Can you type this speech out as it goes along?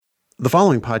The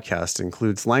following podcast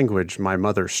includes language my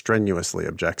mother strenuously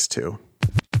objects to.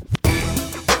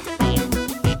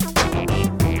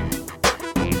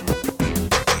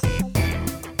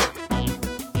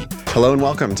 Hello and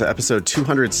welcome to episode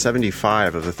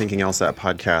 275 of the Thinking LSAT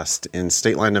podcast in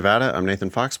State Line, Nevada. I'm Nathan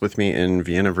Fox. With me in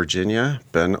Vienna, Virginia,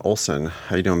 Ben Olson.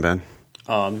 How you doing, Ben?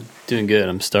 Oh, I'm doing good.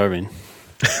 I'm starving.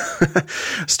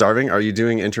 Starving? Are you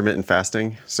doing intermittent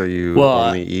fasting? So you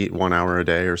only eat 1 hour a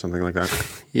day or something like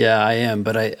that? Yeah, I am.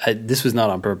 But I this was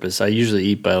not on purpose. I usually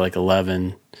eat by like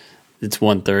 11. It's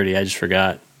 1:30. I just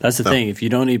forgot. That's the thing. If you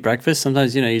don't eat breakfast,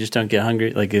 sometimes, you just don't get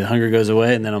hungry. Like the hunger goes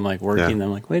away and then I'm like working. And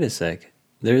I'm like, wait a sec.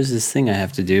 There's this thing I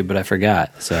have to do, but I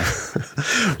forgot. So,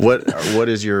 what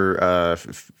is your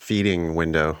feeding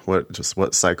window?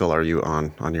 What cycle are you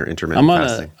on your intermittent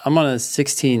fasting? I'm on a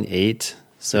 16-8.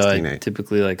 So 16-8. I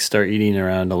typically start eating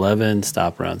around 11,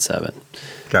 stop around 7.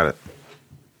 Got it.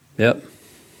 Yep.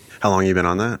 How long have you been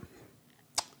on that?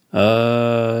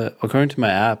 According to my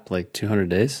app, 200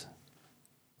 days.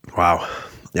 Wow.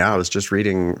 Yeah, I was just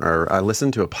reading, or I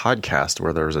listened to a podcast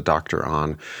where there was a doctor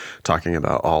on talking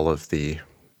about all of the,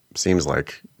 seems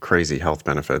like crazy health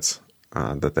benefits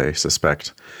that they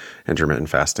suspect intermittent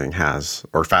fasting has,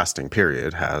 or fasting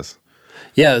period has.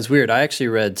 Yeah, it was weird. I actually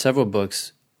read several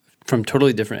books from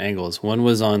totally different angles. One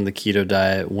was on the keto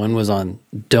diet. One was on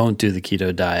don't do the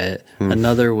keto diet.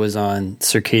 Another was on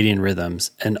circadian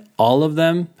rhythms. And all of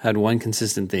them had one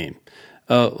consistent theme.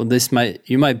 Oh, well,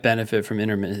 you might benefit from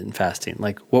intermittent fasting.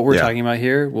 Like what we're talking about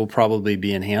here will probably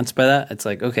be enhanced by that. It's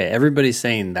like, okay, everybody's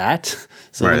saying that,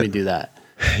 so let me do that.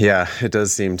 Yeah, it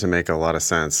does seem to make a lot of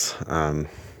sense. What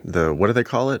do they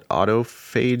call it?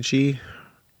 Autophagy?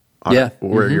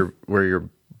 Where your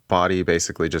body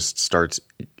basically just starts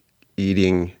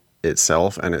eating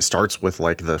itself, and it starts with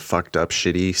the fucked up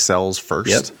shitty cells first.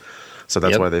 Yep. So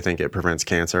that's why they think it prevents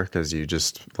cancer, because you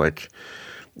just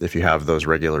if you have those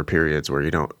regular periods where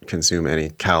you don't consume any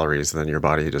calories, then your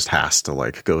body just has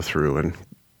to go through and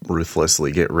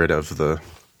ruthlessly get rid of the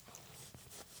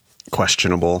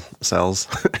questionable cells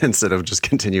instead of just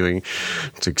continuing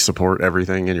to support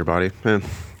everything in your body.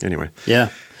 Anyway. Yeah.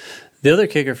 The other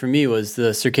kicker for me was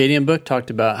the circadian book talked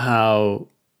about how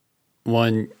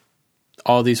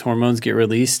all these hormones get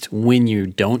released when you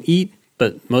don't eat,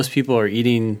 but most people are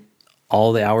eating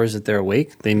all the hours that they're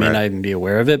awake. They may not even be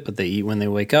aware of it, but they eat when they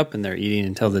wake up, and they're eating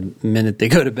until the minute they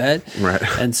go to bed. Right.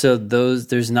 And so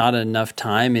there's not enough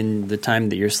time in the time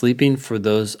that you're sleeping for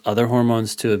those other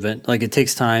hormones to it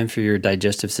takes time for your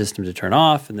digestive system to turn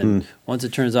off, and then once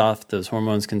it turns off, those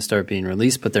hormones can start being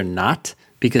released, but they're not,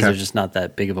 because there's just not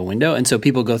that big of a window. And so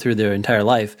people go through their entire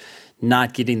life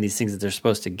not getting these things that they're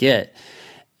supposed to get.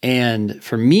 And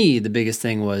for me, the biggest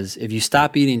thing was if you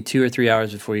stop eating 2 or 3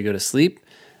 hours before you go to sleep,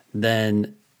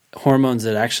 then hormones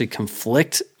that actually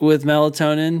conflict with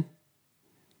melatonin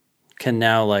can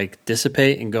now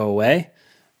dissipate and go away.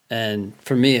 And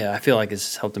for me, I feel like it's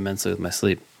just helped immensely with my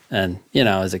sleep. And,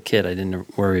 as a kid, I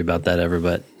didn't worry about that ever,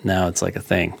 but now it's like a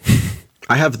thing.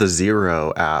 I have the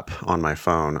Zero app on my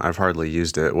phone. I've hardly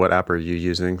used it. What app are you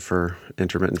using for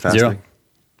intermittent fasting?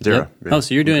 Zero. Yep. Yeah. Oh,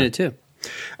 so you're doing it too?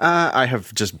 I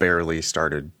have just barely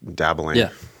started dabbling.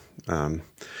 Yeah.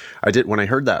 I did, when I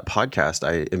heard that podcast,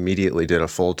 I immediately did a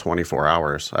full 24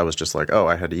 hours. I was just like,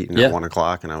 I had eaten at 1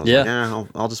 o'clock, and I was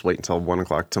I'll just wait until 1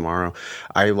 o'clock tomorrow.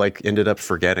 I ended up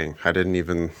forgetting. I didn't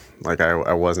even,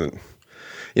 I wasn't,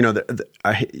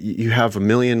 you have a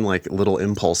million little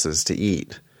impulses to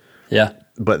eat. Yeah.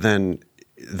 But then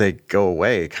they go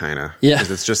away kind of. Yeah.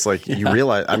 Because it's just you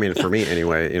realize, for me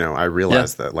anyway, I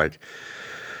realized that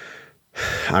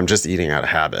I'm just eating out of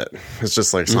habit. It's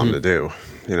just something to do,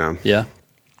 Yeah.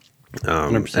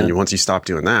 And once you stop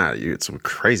doing that, it's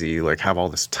crazy. You have all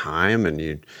this time, and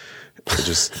you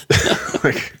just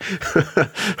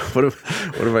what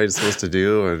am I supposed to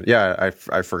do? And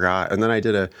I forgot. And then I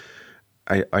did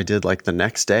the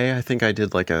next day, I think I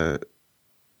did a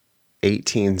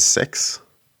 18-6.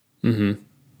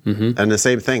 And the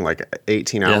same thing,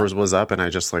 18 hours was up, and I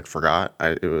just forgot.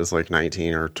 It was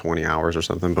 19 or 20 hours or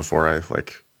something before I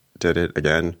did it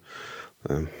again.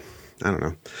 I don't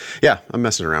know. Yeah, I'm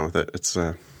messing around with it. It's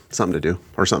something to do,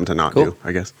 or something to not do,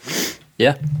 I guess.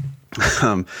 Yeah.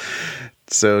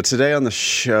 So today on the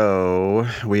show,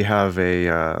 we have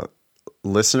a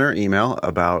listener email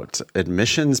about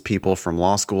admissions people from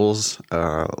law schools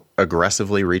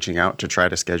aggressively reaching out to try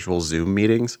to schedule Zoom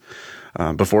meetings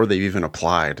before they've even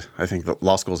applied. I think that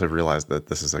law schools have realized that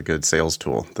this is a good sales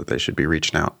tool, that they should be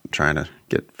reaching out, trying to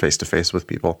get face-to-face with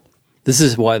people. This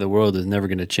is why the world is never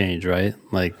going to change, right?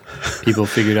 People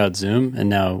figured out Zoom, and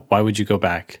now why would you go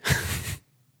back?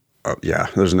 Yeah,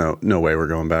 there's no way we're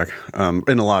going back.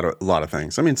 In a lot of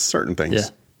things. I mean, certain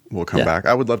things will come back.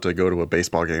 I would love to go to a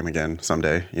baseball game again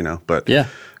someday, but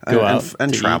go out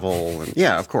and travel and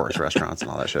of course, restaurants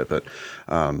and all that shit. But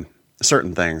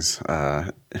certain things,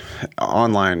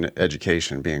 online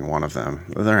education being one of them,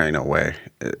 there ain't no way.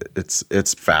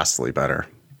 It's vastly better.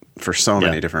 For so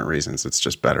many different reasons, it's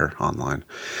just better online.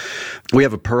 We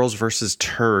have a pearls versus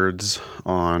turds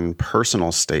on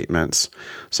personal statements.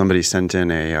 Somebody sent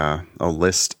in a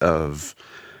list of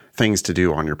things to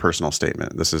do on your personal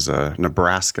statement. This is a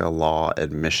Nebraska law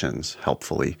admissions,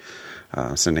 helpfully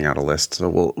sending out a list.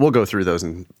 So we'll go through those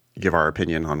and give our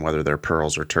opinion on whether they're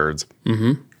pearls or turds.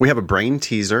 Mm-hmm. We have a brain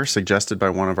teaser suggested by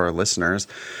one of our listeners.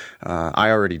 I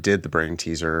already did the brain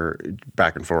teaser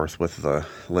back and forth with the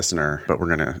listener, but we're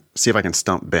going to see if I can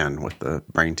stump Ben with the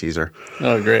brain teaser.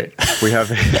 Oh, great. We have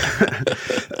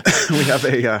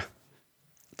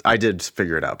I did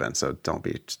figure it out, Ben, so don't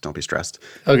be stressed.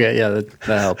 Okay, yeah,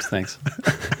 that helps. Thanks.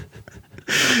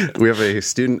 We have a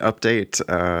student update,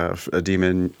 a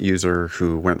Demon user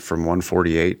who went from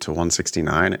 148 to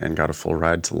 169 and got a full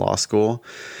ride to law school.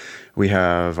 We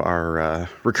have our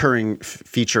recurring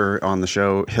feature on the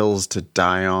show, Hills to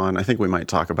Die On. I think we might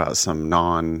talk about some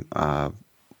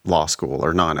non-law school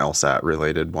or non-LSAT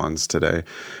related ones today.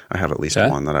 I have at least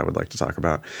one that I would like to talk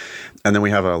about. And then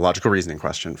we have a logical reasoning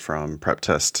question from Prep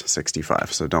Test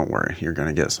 65. So don't worry, you're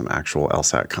going to get some actual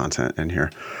LSAT content in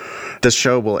here. This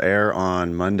show will air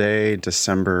on Monday,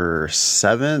 December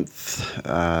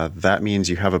 7th. That means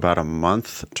you have about a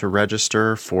month to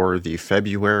register for the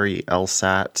February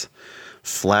LSAT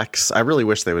Flex. I really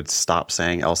wish they would stop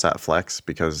saying LSAT Flex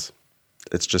because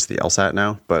it's just the LSAT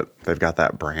now, but they've got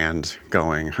that brand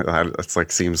going.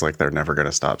 It's seems like they're never going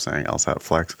to stop saying LSAT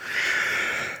Flex.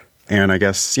 And I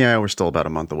guess, we're still about a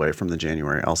month away from the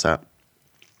January LSAT.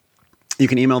 You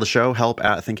can email the show,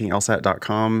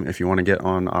 help@thinkinglsat.com, if you want to get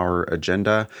on our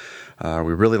agenda.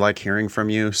 We really like hearing from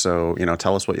you. So,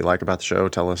 tell us what you like about the show.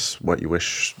 Tell us what you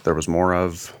wish there was more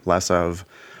of, less of.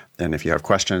 And if you have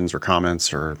questions or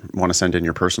comments or want to send in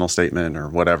your personal statement or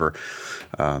whatever,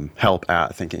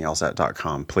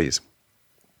 help@thinkinglsat.com, please.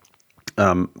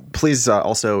 Please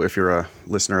also, if you're a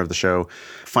listener of the show,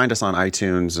 find us on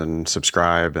iTunes and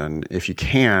subscribe. And if you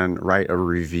can, write a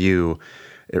review.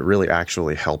 It really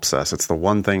actually helps us. It's the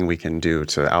one thing we can do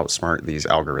to outsmart these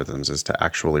algorithms is to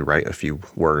actually write a few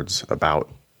words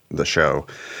about the show.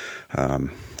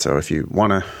 So if you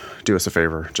want to do us a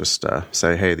favor, just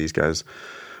say, hey, these guys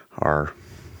are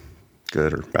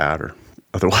good or bad or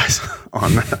otherwise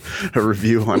on a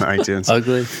review on iTunes.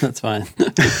 Ugly, that's fine.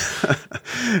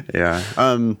 Yeah.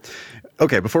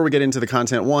 Okay, before we get into the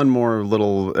content, one more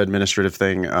little administrative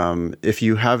thing. If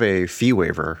you have a fee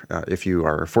waiver, if you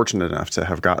are fortunate enough to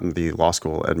have gotten the Law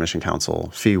School Admission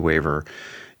Council fee waiver,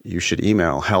 you should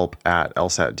email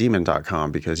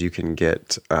help@lsatdemon.com because you can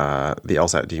get the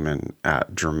LSAT Demon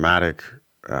at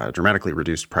dramatically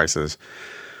reduced prices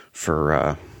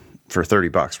for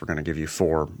 $30. We're going to give you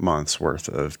 4 months worth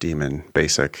of Demon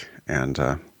Basic, and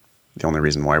the only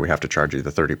reason why we have to charge you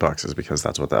the $30 is because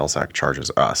that's what the LSAC charges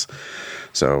us.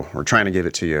 So we're trying to give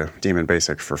it to you, Demon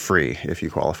Basic, for free if you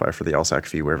qualify for the LSAC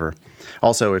fee waiver.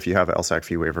 Also, if you have an LSAC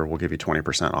fee waiver, we'll give you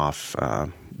 20% off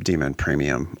Demon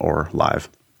Premium or Live.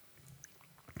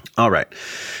 All right.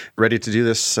 Ready to do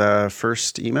this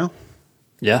first email?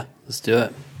 Yeah, let's do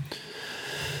it.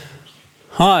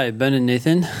 Hi, Ben and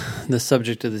Nathan. The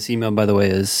subject of this email, by the way,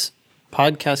 is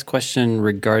podcast question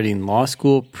regarding law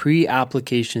school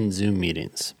pre-application Zoom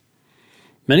meetings.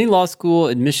 Many law school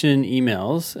admission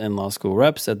emails and law school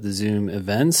reps at the Zoom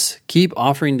events keep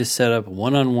offering to set up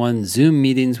one-on-one Zoom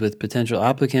meetings with potential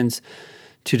applicants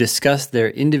to discuss their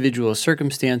individual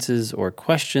circumstances or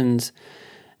questions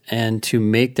and to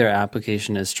make their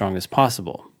application as strong as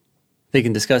possible. They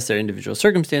can discuss their individual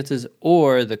circumstances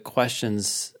or the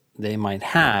questions they might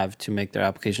have to make their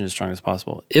application as strong as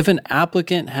possible. If an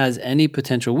applicant has any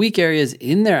potential weak areas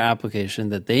in their application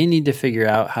that they need to figure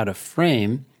out how to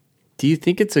frame, do you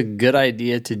think it's a good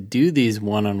idea to do these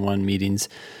one-on-one meetings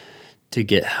to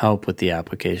get help with the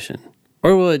application?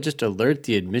 Or will it just alert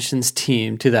the admissions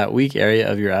team to that weak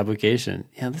area of your application?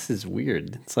 Yeah, this is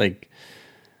weird. It's like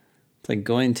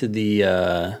going to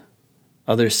the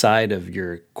other side of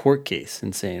your court case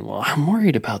and saying, well, I'm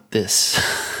worried about this.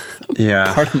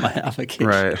 Part of my application.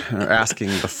 Right. Or asking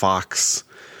the fox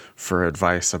for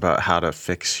advice about how to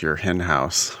fix your hen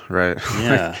house, right?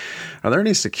 Yeah. Are there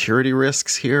any security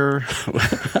risks here?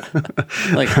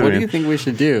 What do you think we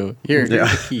should do? Here's the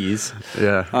keys.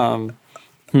 Yeah.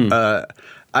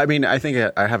 I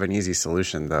think I have an easy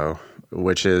solution, though,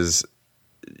 which is,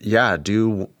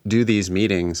 do these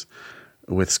meetings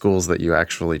with schools that you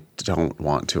actually don't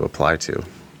want to apply to.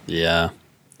 Yeah.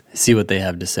 See what they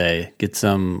have to say. Get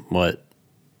somewhat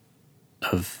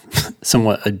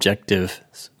objective,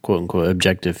 quote unquote,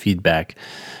 objective feedback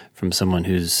from someone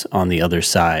who's on the other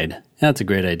side. That's a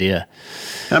great idea.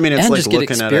 I mean, it's and like just get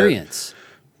looking experience.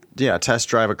 Test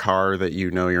drive a car that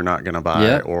you know you're not going to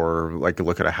buy, or like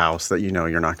look at a house that you know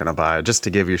you're not going to buy, just to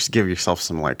give yourself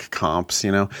some like comps.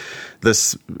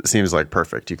 This seems like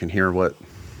perfect. You can hear what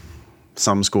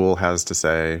some school has to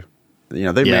say.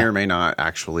 They may or may not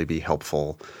actually be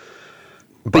helpful,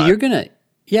 but you're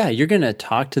gonna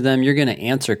talk to them. You're gonna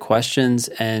answer questions,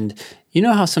 and you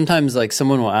know how sometimes like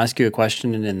someone will ask you a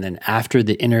question, and then after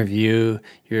the interview,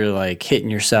 you're like hitting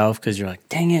yourself because you're like,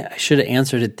 "Dang it, I should have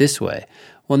answered it this way."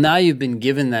 Well, now you've been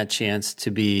given that chance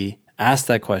to be asked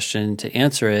that question, to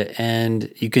answer it,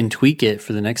 and you can tweak it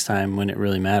for the next time when it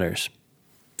really matters.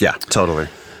 Yeah, totally.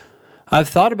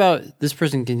 This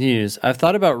person continues, I've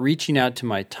thought about reaching out to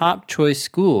my top choice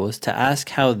schools to ask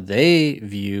how they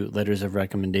view letters of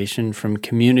recommendation from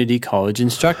community college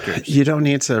instructors. You don't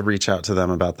need to reach out to them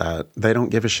about that. They don't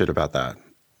give a shit about that.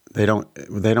 They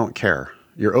don't care.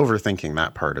 You're overthinking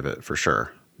that part of it for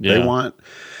sure. Yeah.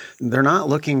 They're not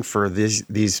looking for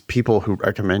these people who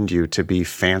recommend you to be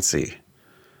fancy.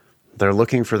 They're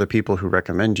looking for the people who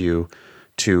recommend you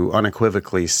to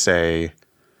unequivocally say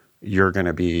you're going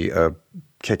to be a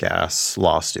kick-ass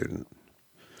law student.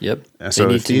 Yep. And so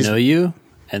they need to know you,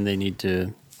 and they need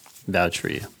to vouch for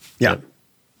you. Yeah. Yep.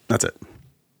 That's it.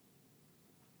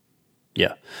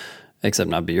 Yeah.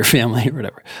 Except not be your family or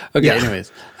whatever. Okay, yeah.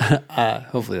 Anyways.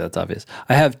 Hopefully that's obvious.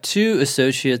 I have 2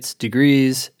 associate's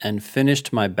degrees and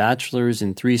finished my bachelor's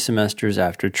in 3 semesters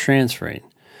after transferring.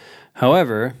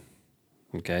 However,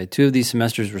 2 of these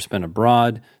semesters were spent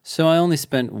abroad, so I only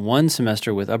spent 1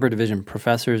 semester with upper division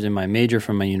professors in my major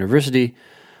from my university.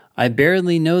 I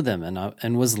barely know them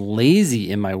and was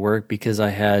lazy in my work because I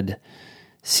had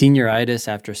senioritis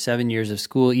after 7 years of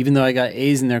school, even though I got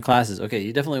A's in their classes. Okay,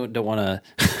 you definitely don't want to...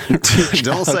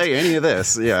 Don't say any of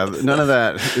this. Yeah, none of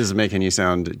that is making you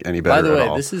sound any better at all. By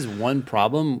the way, this is one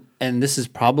problem, and this is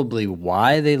probably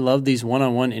why they love these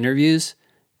one-on-one interviews.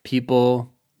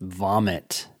 People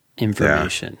vomit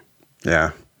information.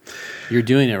 Yeah. You're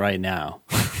doing it right now.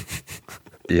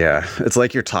 Yeah. It's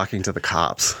like you're talking to the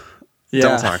cops. Yeah.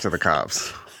 Don't talk to the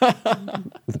cops.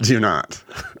 Do not.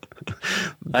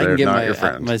 I can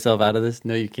get myself out of this.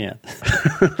 No, you can't.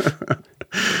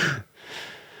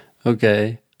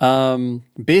 Okay.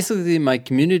 Basically, my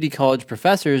community college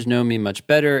professors know me much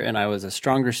better, and I was a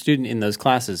stronger student in those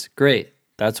classes. Great.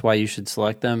 That's why you should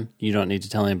select them. You don't need to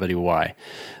tell anybody why.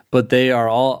 But they are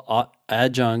all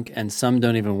adjunct, and some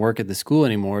don't even work at the school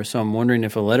anymore, so I'm wondering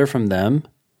if a letter from them,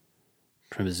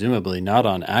 presumably not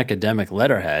on academic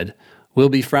letterhead, will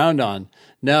be frowned on.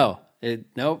 Nope.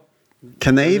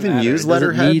 Can they even use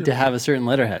letterhead? It need to have a certain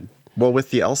letterhead. Well, with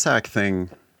the LSAC thing,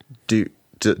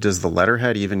 does the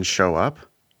letterhead even show up?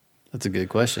 That's a good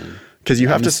question. Because you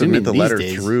have to submit the letter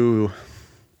through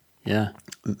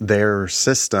their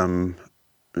system.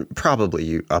 Probably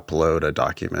you upload a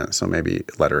document, so maybe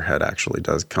letterhead actually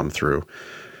does come through.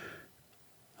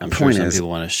 I'm sure some people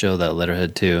want to show that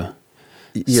letterhead too.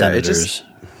 Yeah, it just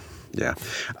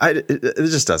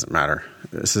doesn't matter.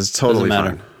 This is totally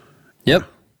fine. Yep.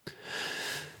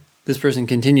 This person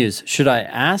continues, should I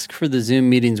ask for the Zoom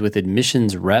meetings with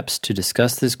admissions reps to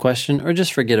discuss this question or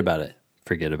just forget about it?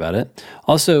 Forget about it.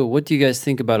 Also, what do you guys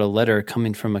think about a letter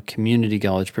coming from a community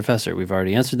college professor? We've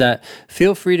already answered that.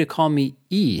 Feel free to call me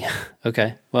E.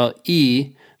 Okay. Well,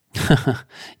 E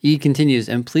continues,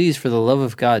 and please, for the love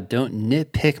of God, don't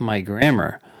nitpick my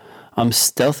grammar. I'm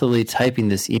stealthily typing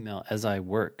this email as I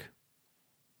work.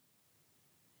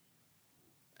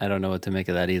 I don't know what to make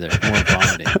of that either. More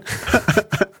vomiting.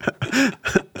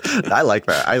 I like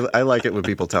that. I like it when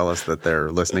people tell us that they're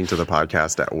listening to the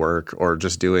podcast at work or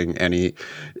just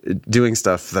doing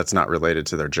stuff that's not related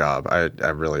to their job. I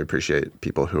really appreciate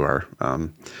people who are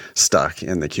stuck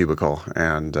in the cubicle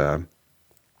and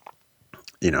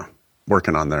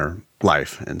working on their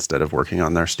life instead of working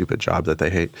on their stupid job that they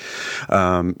hate.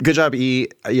 Good job, E.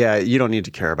 Yeah, you don't need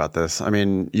to care about this. I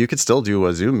mean, you could still do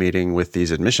a Zoom meeting with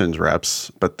these admissions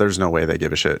reps, but there's no way they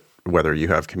give a shit whether you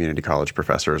have community college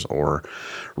professors or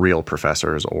real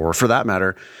professors, or for that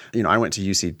matter, I went to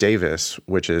UC Davis,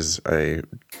 which is a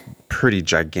pretty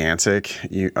gigantic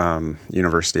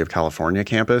University of California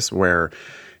campus where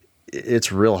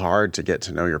it's real hard to get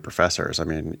to know your professors. I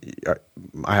mean,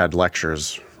 I had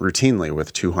lectures routinely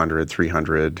with 200,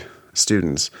 300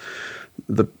 students.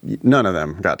 None of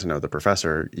them got to know the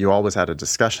professor. You always had a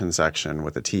discussion section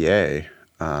with a TA,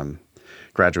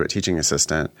 graduate teaching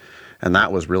assistant, And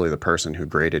that was really the person who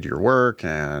graded your work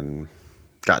and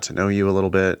got to know you a little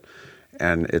bit.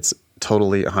 And it's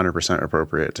totally 100%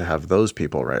 appropriate to have those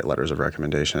people write letters of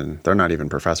recommendation. They're not even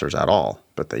professors at all,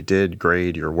 but they did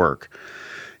grade your work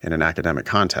in an academic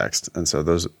context. And so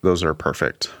those are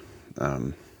perfect.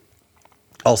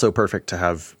 Also perfect to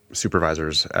have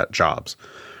supervisors at jobs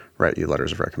write you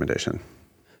letters of recommendation.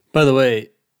 By the way,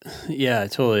 yeah,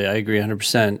 totally. I agree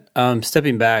 100%.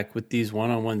 Stepping back with these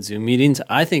one-on-one Zoom meetings,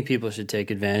 I think people should take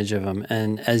advantage of them.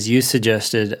 And as you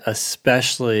suggested,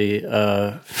 especially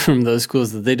from those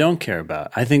schools that they don't care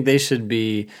about, I think they should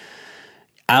be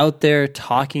out there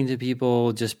talking to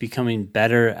people, just becoming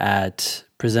better at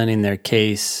presenting their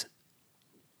case.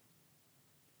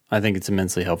 I think it's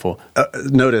immensely helpful.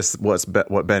 Notice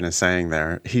what Ben is saying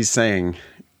there. He's saying,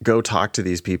 go talk to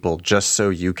these people just so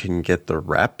you can get the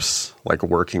reps, like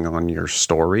working on your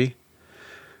story.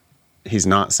 He's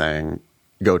not saying,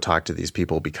 go talk to these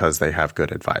people because they have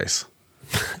good advice.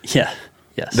 Yeah.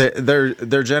 Yes.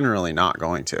 They're generally not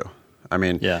going to. I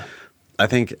mean, yeah. I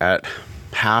think at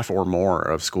half or more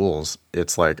of schools,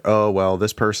 it's like, oh, well,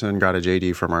 this person got a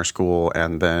JD from our school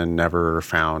and then never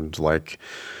found like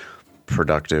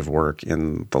productive work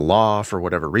in the law for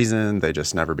whatever reason. They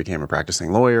just never became a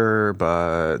practicing lawyer,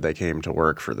 but they came to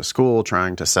work for the school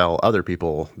trying to sell other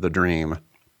people the dream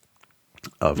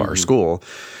of our school.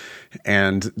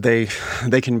 And they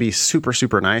can be super,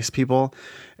 super nice people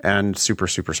and super,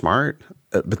 super smart,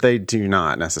 but they do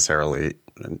not necessarily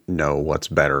know what's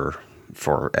better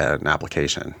for an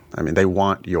application. I mean, they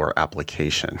want your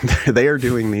application. They are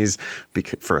doing these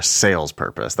for a sales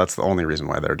purpose. That's the only reason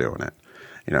why they're doing it.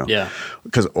 You know, yeah,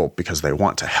 because they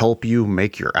want to help you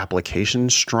make your application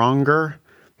stronger.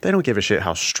 They don't give a shit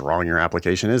how strong your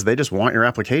application is. They just want your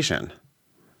application.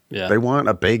 Yeah, they want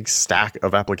a big stack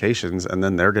of applications, and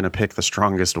then they're going to pick the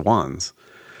strongest ones.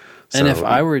 And if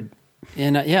I were,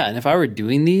 and if I were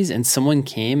doing these, and someone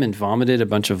came and vomited a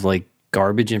bunch of like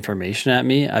garbage information at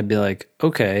me, I'd be like,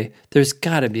 okay, there's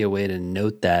got to be a way to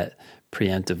note that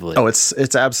preemptively. Oh,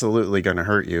 it's absolutely going to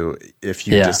hurt you if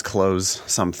you disclose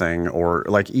something, or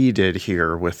like E did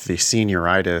here with the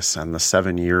senioritis and the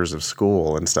 7 years of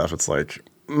school and stuff. It's like,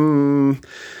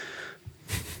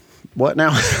 what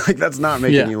now? Like, that's not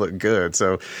making you look good.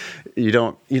 So you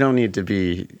don't need to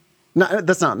be.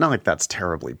 That's not like that's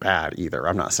terribly bad either.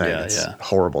 I'm not saying it's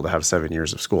horrible to have 7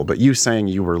 years of school, but you saying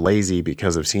you were lazy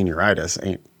because of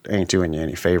senioritis ain't doing you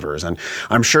any favors. And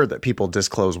I'm sure that people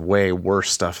disclose way worse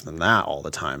stuff than that all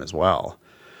the time as well.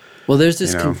 Well, there's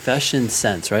this confession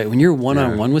sense, right? When you're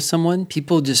one-on-one with someone,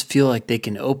 people just feel like they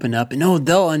can open up and,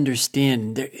 they'll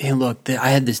understand. Hey, look, I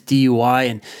had this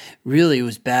DUI and really it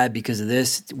was bad because of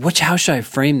this. How should I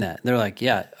frame that? They're like,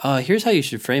 here's how you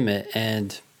should frame it.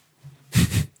 And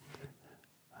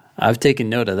I've taken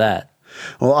note of that.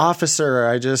 Well, officer,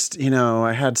 I just,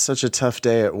 I had such a tough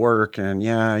day at work, and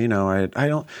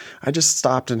I just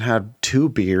stopped and had 2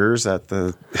 beers at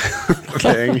the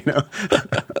thing,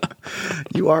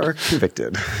 You are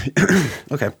convicted.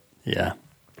 Okay. Yeah.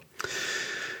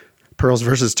 Pearls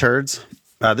versus turds.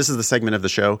 This is the segment of the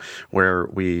show where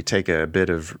we take a bit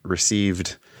of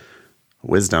received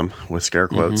wisdom, with scare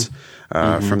quotes,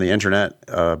 from the internet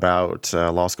about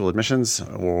law school admissions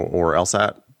or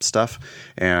LSAT stuff,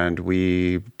 and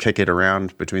we kick it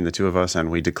around between the two of us and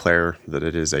we declare that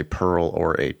it is a pearl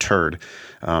or a turd.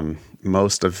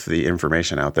 Most of the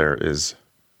information out there is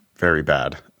very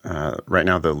bad. Right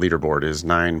now the leaderboard is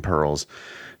 9 pearls,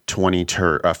 40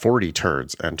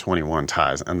 turds, and 21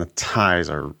 ties, and the ties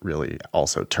are really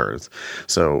also turds.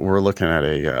 So we're looking at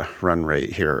a run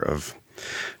rate here of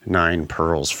 9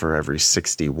 pearls for every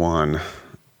 61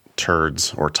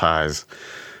 turds or ties.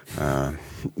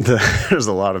 There's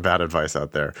a lot of bad advice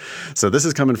out there. So this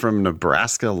is coming from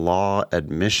Nebraska Law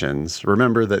Admissions.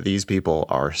 Remember that these people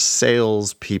are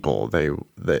sales people.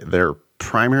 Their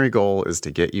primary goal is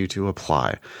to get you to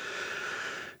apply.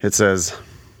 It says,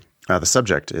 the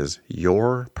subject is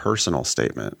your personal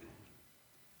statement.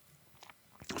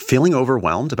 Feeling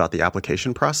overwhelmed about the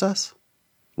application process?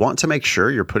 Want to make sure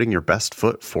you're putting your best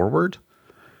foot forward?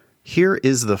 Here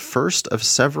is the first of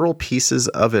several pieces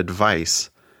of advice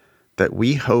that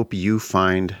we hope you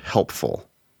find helpful.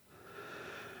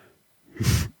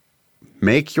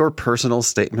 Make your personal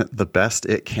statement the best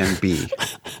it can be.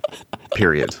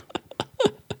 Period.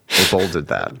 They bolded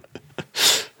that.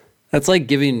 That's like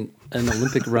giving an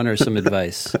Olympic runner some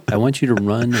advice. I want you to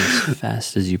run as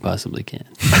fast as you possibly can.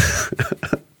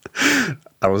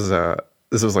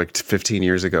 This was like 15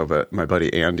 years ago, but my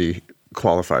buddy Andy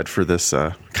qualified for this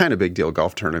kind of big deal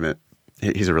golf tournament.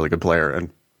 He's a really good player,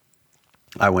 and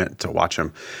I went to watch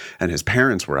him, and his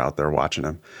parents were out there watching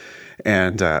him.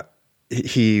 And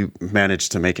he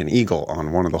managed to make an eagle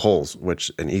on one of the holes,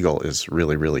 which an eagle is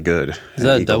really, really good. Is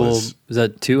that double? Is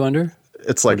that 2 under?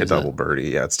 It's like a double birdie.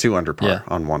 Yeah, it's 2 under par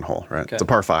on one hole, right? Okay. It's a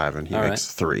par 5, and he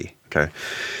makes 3. Okay.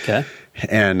 Okay.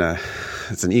 And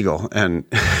it's an eagle, and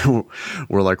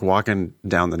we're like walking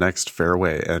down the next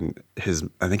fairway, and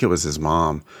I think it was his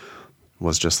mom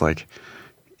was just like,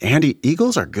 Andy,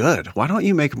 eagles are good. Why don't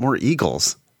you make more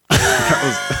eagles?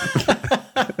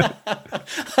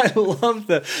 I love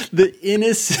the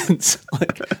innocence.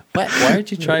 Like, why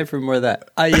aren't you trying for more of that?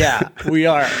 Yeah, we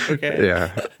are. Okay.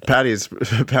 Yeah, Patty's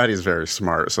very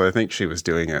smart, so I think she was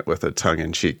doing it with a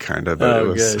tongue-in-cheek kind of.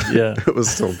 But good. Yeah, it was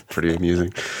still pretty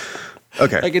amusing.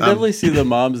 Okay, I can definitely see the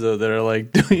moms though that are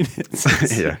like doing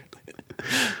it. Yeah.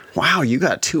 Wow, you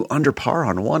got 2 under par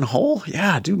on one hole?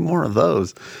 Yeah, do more of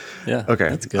those. Yeah. Okay.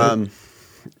 That's good.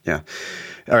 Yeah.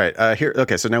 All right. Here.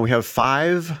 Okay. So now we have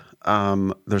 5.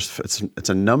 It's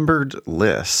a numbered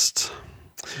list,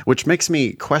 which makes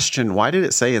me question, why did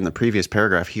it say in the previous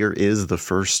paragraph, here is the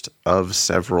first of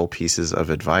several pieces of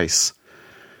advice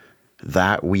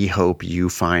that we hope you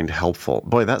find helpful.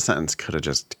 Boy, that sentence could have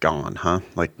just gone, huh?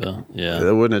 Like, yeah,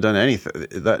 it wouldn't have done anything.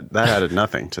 That added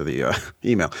nothing to the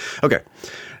email. Okay.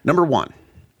 Number 1.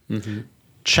 Mm-hmm.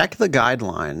 Check the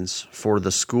guidelines for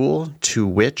the school to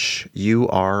which you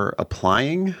are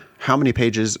applying. How many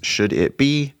pages should it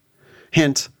be?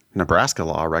 Hint, Nebraska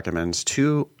law recommends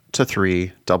 2 to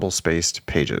 3 double-spaced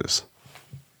pages.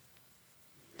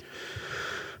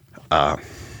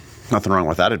 Nothing wrong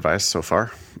with that advice so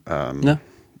far. No.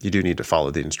 You do need to follow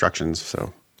the instructions.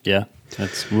 So yeah,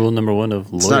 that's rule number 1 of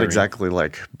lawyering. It's not exactly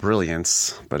like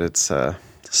brilliance, but it's a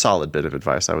solid bit of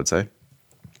advice, I would say.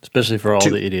 Especially for all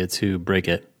the idiots who break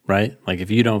it, right? Like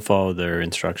if you don't follow their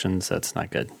instructions, that's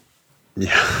not good.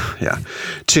 Yeah.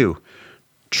 2,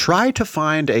 try to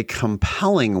find a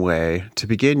compelling way to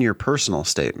begin your personal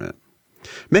statement.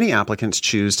 Many applicants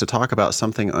choose to talk about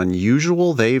something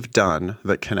unusual they've done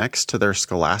that connects to their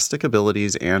scholastic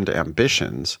abilities and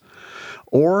ambitions,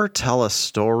 or tell a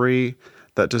story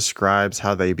that describes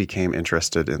how they became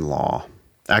interested in law.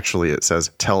 Actually, it says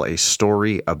tell a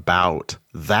story about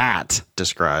that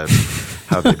describes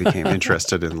how they became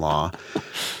interested in law.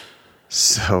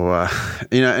 So,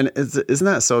 and isn't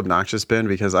that so obnoxious, Ben?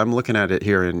 Because I'm looking at it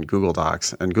here in Google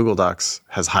Docs, and Google Docs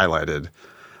has highlighted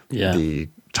the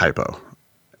typo.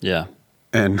 Yeah.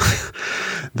 And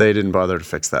they didn't bother to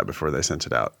fix that before they sent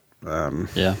it out.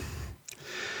 Yeah.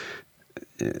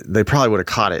 They probably would have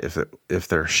caught it if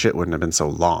their shit wouldn't have been so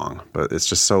long, but it's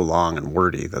just so long and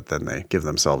wordy that then they give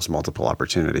themselves multiple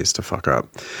opportunities to fuck up.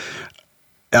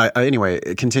 Anyway,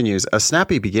 it continues. A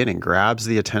snappy beginning grabs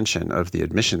the attention of the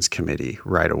admissions committee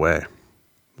right away.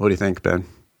 What do you think, Ben?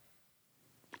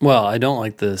 Well, I don't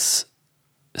like this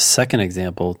second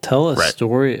example. Tell a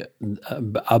story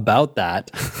about that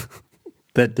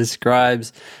that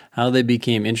describes how they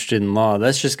became interested in law.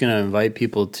 That's just going to invite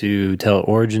people to tell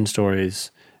origin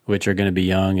stories, which are going to be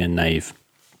young and naive.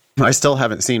 I still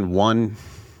haven't seen one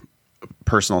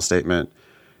personal statement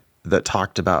that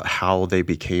talked about how they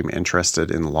became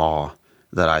interested in law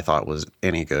that I thought was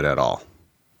any good at all.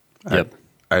 Yep.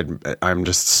 I'm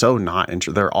just so not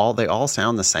interested. They all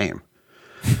sound the same.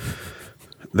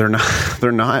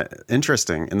 They're not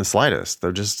interesting in the slightest.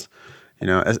 They're just,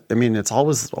 I mean, it's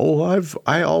always,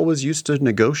 I always used to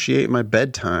negotiate my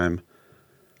bedtime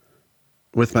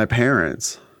with my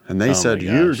parents, and they said,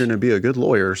 you're going to be a good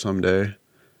lawyer someday.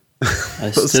 I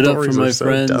stood up for my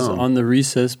friends on the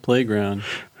recess playground.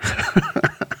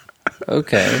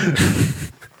 Okay.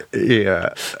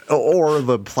 Yeah. Or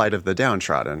the plight of the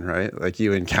downtrodden, right? Like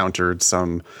you encountered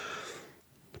some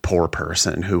poor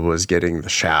person who was getting the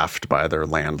shaft by their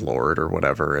landlord or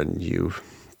whatever, and you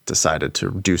decided to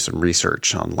do some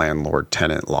research on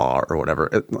landlord-tenant law or whatever.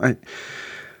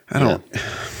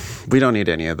 We don't need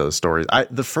any of those stories.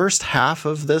 The first half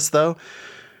of this, though,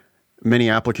 many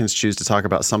applicants choose to talk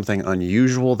about something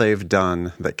unusual they've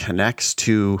done that connects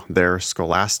to their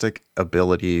scholastic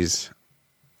abilities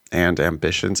and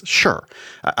ambitions. Sure.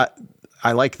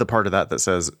 I like the part of that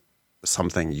says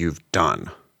something you've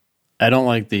done. I don't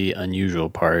like the unusual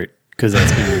part because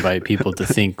that's going to invite people to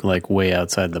think like way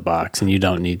outside the box, and you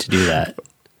don't need to do that.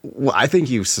 Well, I think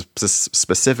you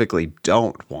specifically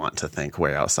don't want to think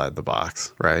way outside the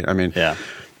box, right? I mean,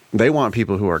 they want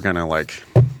people who are going to like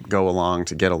go along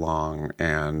to get along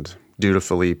and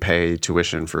dutifully pay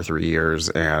tuition for 3 years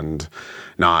and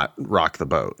not rock the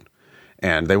boat.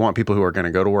 And they want people who are going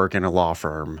to go to work in a law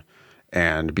firm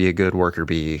and be a good worker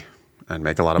bee and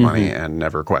make a lot of money and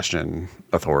never question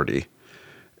authority.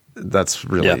 That's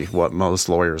really what most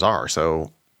lawyers are.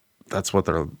 So that's what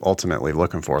they're ultimately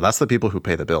looking for. That's the people who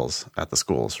pay the bills at the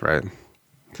schools, right?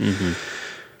 Mm-hmm.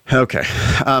 Okay.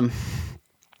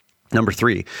 Number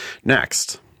 3.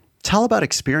 Next, tell about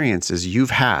experiences you've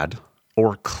had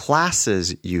or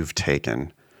classes you've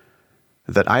taken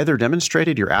that either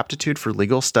demonstrated your aptitude for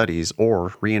legal studies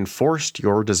or reinforced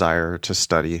your desire to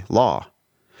study law.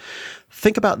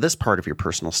 Think about this part of your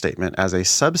personal statement as a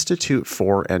substitute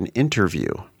for an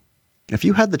interview. If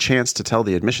you had the chance to tell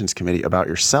the admissions committee about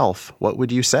yourself, what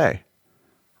would you say?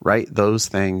 Write those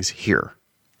things here.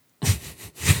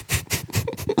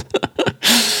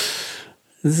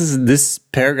 This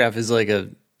paragraph is like a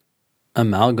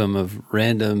amalgam of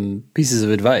random pieces of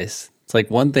advice. It's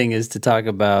like one thing is to talk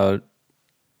about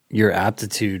your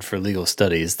aptitude for legal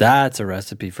studies. That's a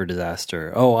recipe for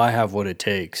disaster. Oh, I have what it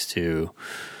takes to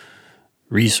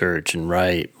research and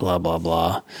write, blah, blah,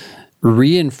 blah.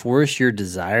 Reinforce your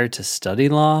desire to study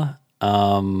law.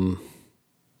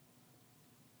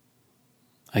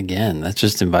 Again, that's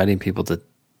just inviting people to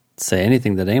say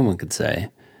anything that anyone could say.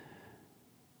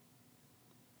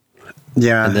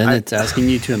 Yeah. And then it's asking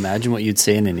you to imagine what you'd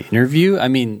say in an interview. I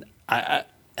mean,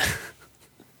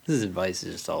 this advice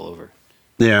is just all over.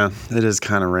 Yeah, it is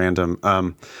kind of random.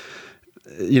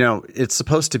 It's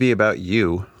supposed to be about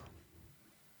you.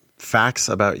 Facts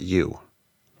about you.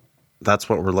 That's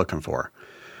what we're looking for.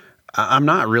 I'm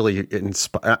not really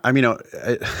inspired.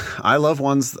 I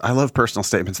love personal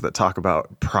statements that talk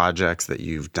about projects that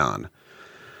you've done.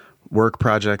 Work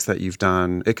projects that you've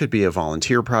done. It could be a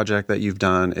volunteer project that you've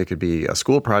done. It could be a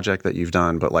school project that you've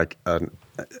done, but like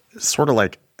sort of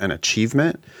like an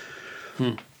achievement.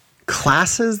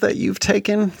 Classes that you've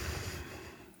taken.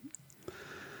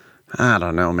 I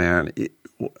don't know, man.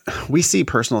 We see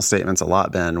personal statements a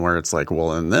lot, Ben, where it's like,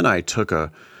 well, and then I took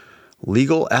a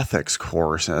legal ethics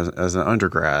course as an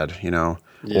undergrad, yeah.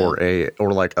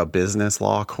 or like a business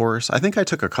law course. I think I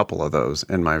took a couple of those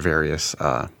in my various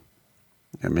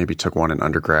maybe took one in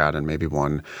undergrad and maybe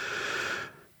one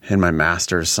in my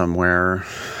master's somewhere.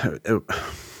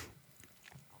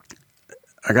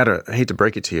 I hate to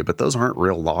break it to you, but those aren't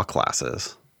real law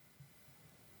classes.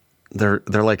 They're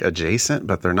like adjacent,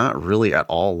 but they're not really at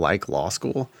all like law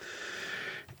school.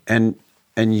 And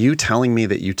you telling me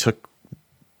that you took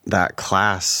that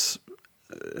class,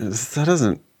 that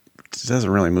doesn't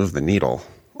really move the needle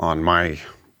on my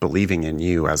believing in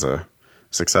you as a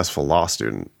successful law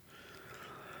student.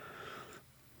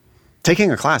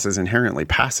 Taking a class is inherently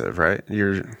passive, right?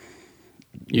 You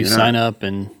sign up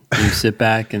and you sit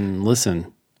back and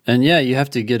listen. And yeah, you have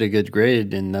to get a good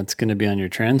grade and that's going to be on your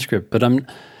transcript. But I don't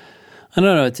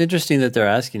know. It's interesting that they're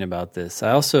asking about this.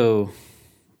 I don't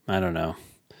know.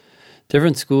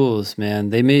 Different schools, man,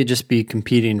 they may just be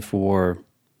competing for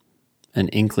an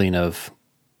inkling of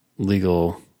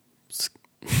legal.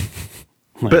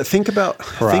 But think about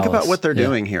what they're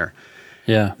doing here.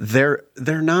 Yeah. They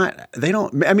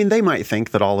might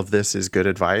think that all of this is good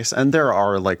advice, and there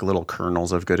are like little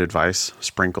kernels of good advice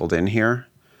sprinkled in here.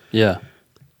 Yeah.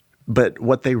 But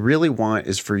what they really want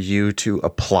is for you to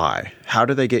apply. How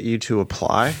do they get you to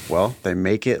apply? Well, they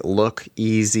make it look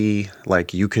easy,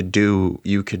 like you could do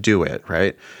it,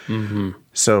 right? Mm-hmm.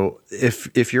 So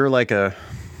if you're like a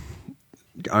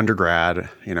undergrad,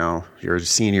 you're a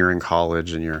senior in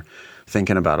college and you're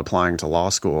thinking about applying to law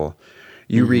school,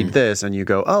 you read this and you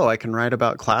go, oh, I can write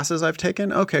about classes I've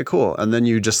taken? Okay, cool. And then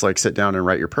you just like sit down and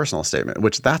write your personal statement,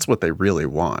 which that's what they really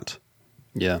want.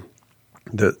 Yeah.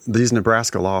 These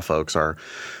Nebraska law folks are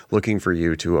looking for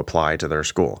you to apply to their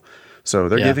school. So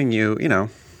they're giving you,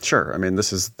 sure, I mean,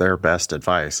 this is their best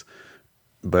advice,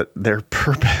 but their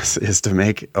purpose is to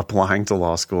make applying to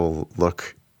law school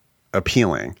look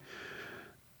appealing.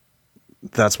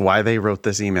 That's why they wrote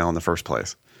this email in the first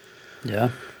place.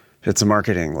 Yeah. It's a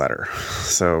marketing letter.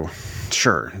 So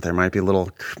sure, there might be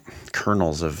little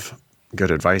kernels of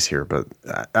good advice here, but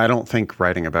I don't think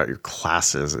writing about your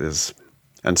classes is,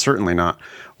 and certainly not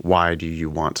why do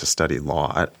you want to study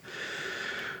law.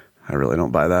 I really don't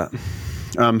buy that.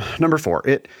 Number 4,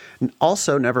 it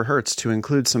also never hurts to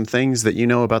include some things that you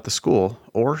know about the school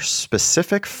or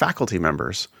specific faculty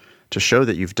members to show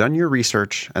that you've done your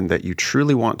research and that you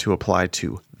truly want to apply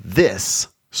to this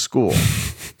school.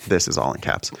 This is all in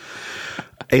caps.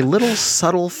 A little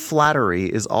subtle flattery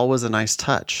is always a nice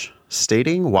touch.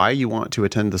 Stating why you want to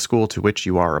attend the school to which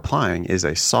you are applying is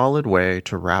a solid way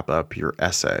to wrap up your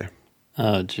essay.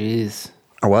 Oh, geez.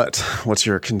 What? What's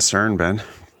your concern, Ben?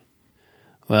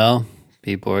 Well,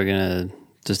 people are going to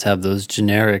just have those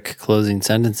generic closing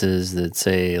sentences that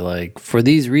say, like, for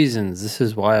these reasons, this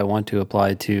is why I want to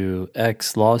apply to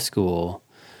X law school.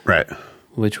 Right.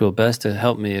 Which will best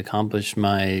help me accomplish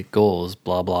my goals,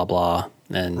 blah, blah, blah.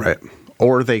 And right.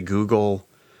 Or they Google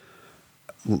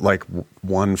like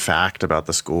one fact about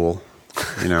the school,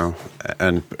 you know,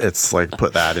 and it's like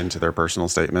put that into their personal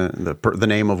statement. The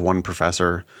name of one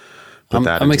professor.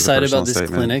 I'm excited about this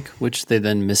clinic, which they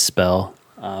then misspell.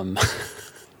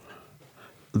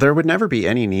 There would never be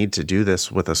any need to do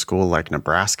this with a school like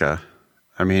Nebraska.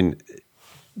 I mean,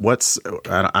 I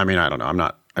don't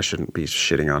know. I shouldn't be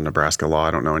shitting on Nebraska law.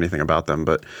 I don't know anything about them,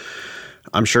 but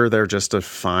I'm sure they're just a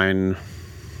fine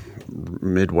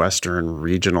Midwestern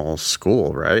regional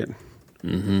school, right?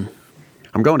 Mm-hmm.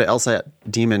 I'm going to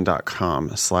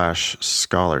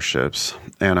lsatdemon.com/scholarships,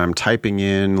 and I'm typing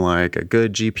in like a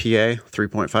good GPA,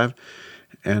 3.5,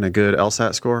 and a good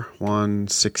LSAT score,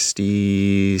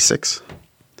 166.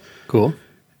 Cool.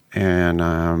 And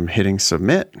I'm hitting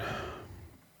submit.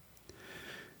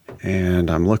 And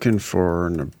I'm looking for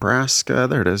Nebraska.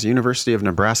 There it is. University of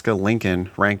Nebraska-Lincoln,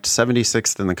 ranked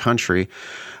 76th in the country.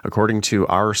 According to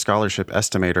our scholarship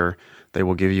estimator, they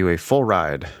will give you a full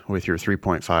ride with your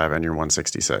 3.5 and your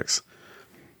 166.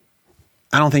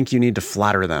 I don't think you need to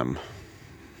flatter them.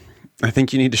 I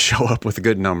think you need to show up with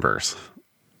good numbers.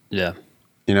 Yeah.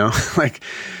 You know, like,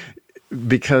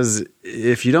 because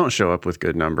if you don't show up with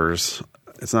good numbers,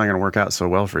 it's not going to work out so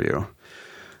well for you.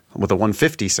 With a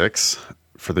 156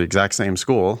 for the exact same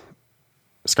school,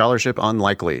 scholarship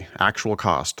unlikely, actual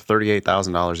cost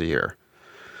 $38,000 a year.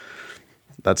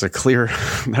 That's a clear,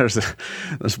 there's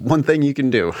one thing you can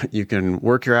do. You can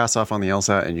work your ass off on the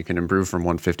LSAT and you can improve from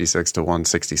 156 to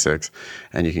 166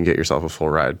 and you can get yourself a full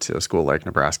ride to a school like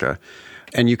Nebraska.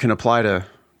 And you can apply to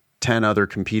 10 other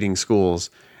competing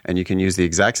schools and you can use the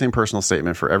exact same personal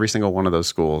statement for every single one of those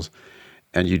schools.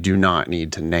 And you do not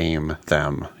need to name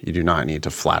them. You do not need to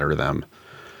flatter them.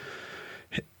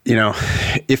 You know,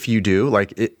 if you do,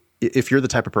 like, if you're the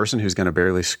type of person who's going to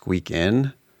barely squeak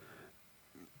in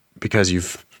because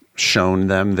you've shown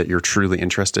them that you're truly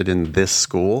interested in this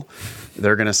school,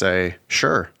 they're going to say,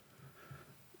 sure,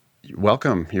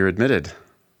 welcome, you're admitted.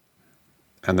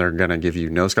 And they're going to give you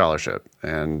no scholarship.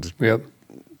 And, yep.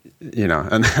 You know,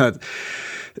 and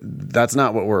that's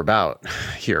not what we're about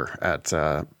here at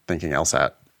Thinking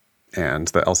LSAT and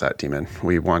the LSAT Demon.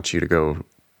 We want you to go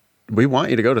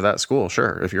to that school.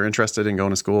 Sure. If you're interested in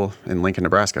going to school in Lincoln,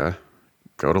 Nebraska,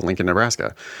 go to Lincoln,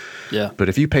 Nebraska. Yeah. But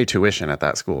if you pay tuition at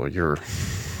that school, you're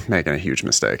making a huge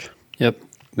mistake. Yep.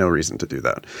 No reason to do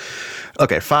that.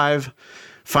 Okay. 5.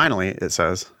 Finally, it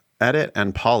says, edit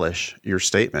and polish your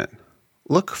statement.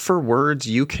 Look for words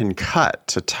you can cut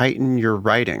to tighten your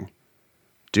writing.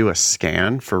 Do a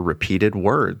scan for repeated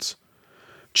words.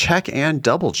 Check and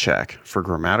double check for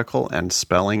grammatical and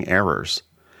spelling errors.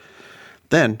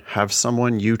 Then have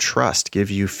someone you trust give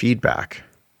you feedback.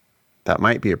 That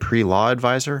might be a pre-law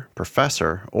advisor,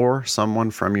 professor, or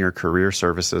someone from your career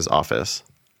services office.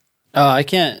 I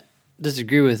can't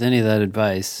disagree with any of that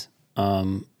advice.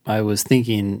 I was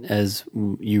thinking as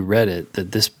you read it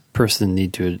that this person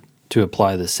need to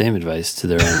apply the same advice to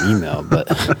their own email, but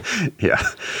yeah.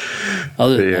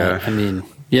 Other than that, I mean,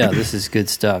 yeah, this is good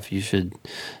stuff. You should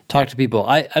talk to people.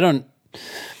 I don't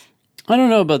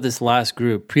know about this last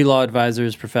group, pre-law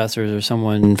advisors, professors, or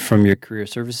someone from your career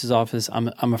services office.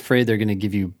 I'm afraid they're going to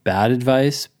give you bad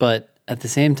advice, but at the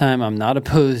same time, I'm not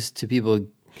opposed to people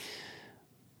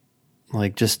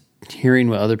like just hearing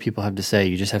what other people have to say.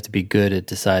 You just have to be good at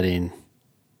deciding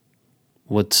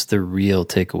what's the real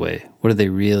takeaway. What are they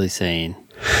really saying?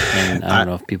 And I don't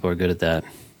know if people are good at that.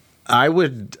 I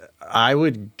would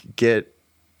get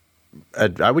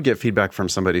feedback from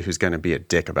somebody who's going to be a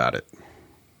dick about it.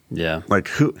 Yeah. Like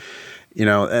who, you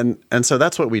know, and so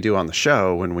that's what we do on the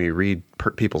show when we read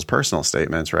people's personal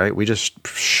statements, right? We just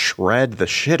shred the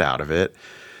shit out of it.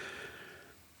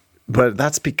 But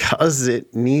that's because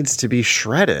it needs to be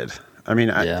shredded. I mean,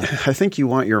 yeah. I think you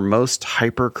want your most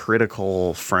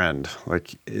hypercritical friend,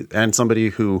 like, and somebody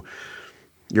who,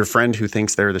 your friend who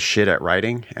thinks they're the shit at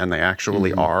writing and they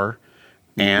actually are,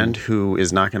 and who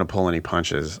is not going to pull any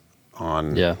punches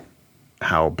on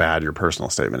how bad your personal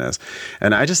statement is.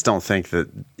 And I just don't think that,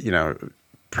 you know,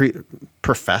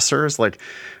 professors, like,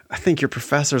 I think your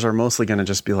professors are mostly going to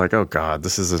just be like, oh God,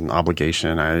 this is an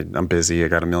obligation. I'm busy. I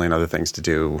got a million other things to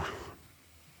do.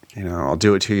 You know, I'll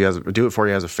do it for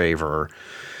you as a favor.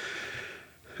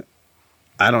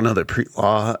 I don't know that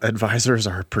pre-law advisors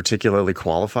are particularly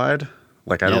qualified.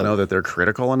 Like, I don't know that they're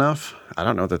critical enough. I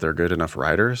don't know that they're good enough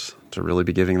writers to really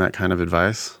be giving that kind of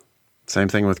advice. Same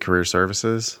thing with career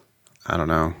services. I don't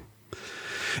know.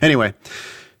 Anyway,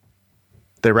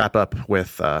 they wrap up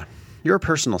with, your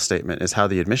personal statement is how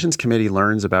the admissions committee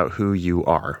learns about who you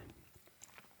are.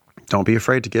 Don't be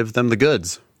afraid to give them the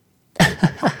goods.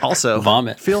 Also,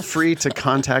 Vomit. feel free to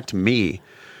contact me.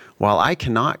 While I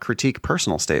cannot critique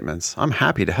personal statements, I'm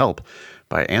happy to help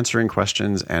by answering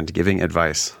questions and giving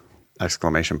advice!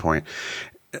 Exclamation point.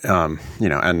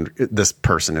 And this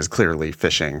person is clearly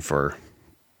fishing for,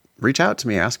 reach out to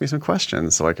me, ask me some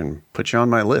questions so I can put you on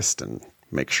my list and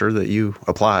make sure that you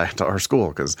apply to our school,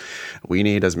 because we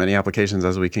need as many applications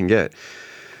as we can get.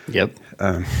 Yep.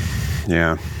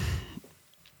 Yeah.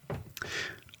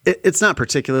 It's not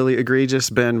particularly egregious,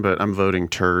 Ben, but I'm voting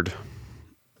turd.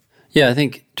 Yeah, I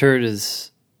think turd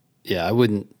is, I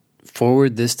wouldn't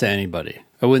forward this to anybody.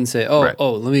 I wouldn't say,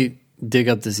 let me dig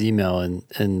up this email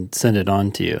and send it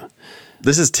on to you.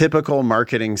 This is typical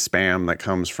marketing spam that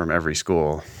comes from every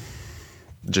school.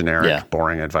 Generic,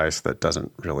 boring advice that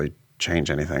doesn't really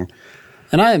change anything.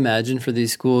 And I imagine for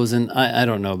these schools, and I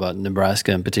don't know about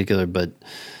Nebraska in particular, but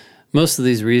most of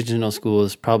these regional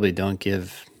schools probably don't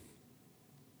give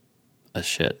a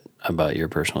shit about your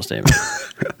personal statement.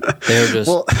 They're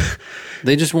just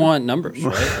they just want numbers,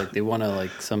 right? Like they want to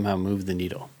somehow move the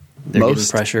needle. They're getting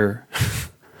pressure.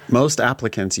 Most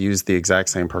applicants use the exact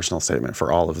same personal statement for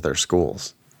all of their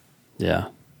schools. Yeah.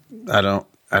 I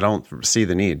don't see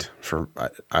the need for,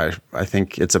 I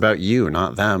think it's about you,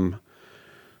 not them.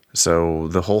 So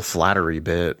the whole flattery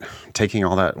bit, taking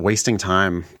all that, wasting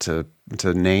time to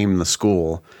name the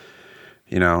school,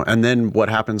 and then what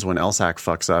happens when LSAC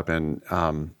fucks up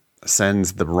and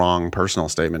sends the wrong personal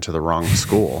statement to the wrong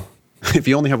school? If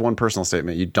you only have one personal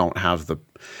statement, you don't have the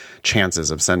chances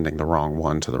of sending the wrong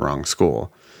one to the wrong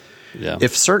school. Yeah.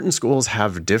 If certain schools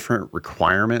have different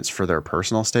requirements for their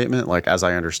personal statement, like as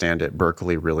I understand it,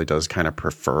 Berkeley really does kind of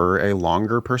prefer a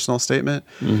longer personal statement.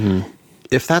 Mm-hmm.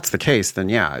 If that's the case, then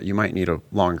you might need a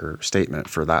longer statement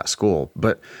for that school.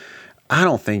 But I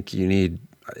don't think you need,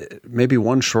 maybe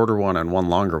one shorter one and one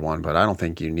longer one, but I don't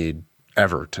think you need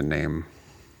ever to name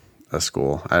a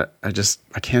school. I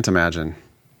can't imagine.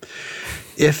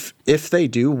 If they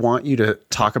do want you to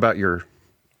talk about your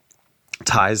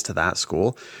ties to that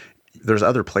school, there's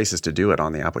other places to do it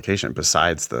on the application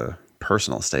besides the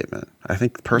personal statement. I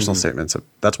think personal statements,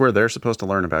 that's where they're supposed to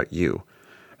learn about you,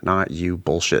 not you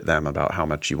bullshit them about how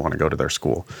much you want to go to their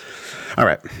school. All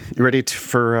right. You ready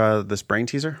for this brain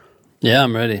teaser? Yeah,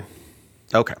 I'm ready.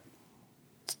 Okay.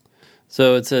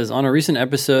 So it says, on a recent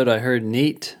episode, I heard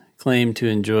Nate claim to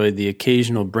enjoy the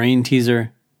occasional brain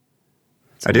teaser.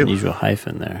 It's an unusual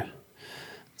hyphen there.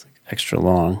 It's extra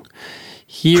long.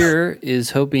 Here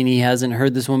is hoping he hasn't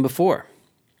heard this one before.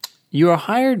 You are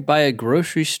hired by a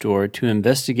grocery store to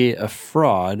investigate a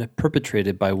fraud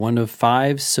perpetrated by one of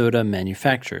 5 soda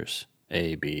manufacturers.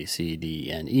 A, B, C,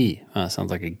 D, and E. Sounds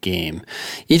like a game.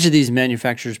 Each of these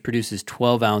manufacturers produces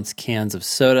 12-ounce cans of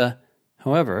soda.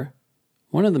 However,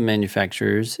 one of the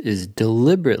manufacturers is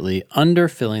deliberately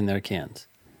underfilling their cans.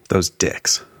 Those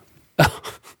dicks.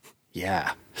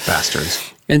 Yeah.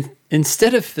 Bastards. And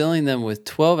instead of filling them with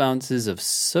 12 ounces of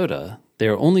soda, they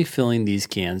are only filling these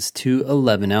cans to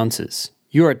 11 ounces.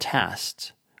 You are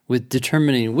tasked with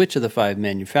determining which of the 5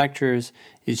 manufacturers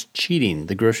is cheating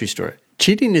the grocery store.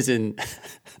 Cheating is in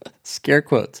scare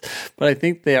quotes, but I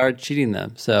think they are cheating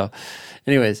them. So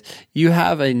anyways, you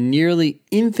have a nearly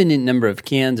infinite number of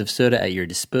cans of soda at your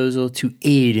disposal to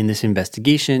aid in this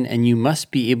investigation, and you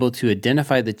must be able to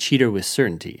identify the cheater with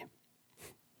certainty.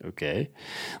 Okay.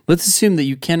 Let's assume that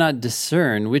you cannot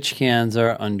discern which cans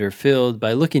are underfilled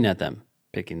by looking at them,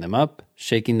 picking them up,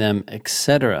 shaking them,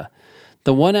 etc.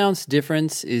 The 1 ounce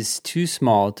difference is too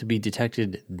small to be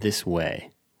detected this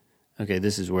way. Okay,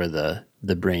 this is where the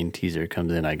brain teaser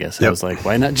comes in, I guess. Yep. I was like,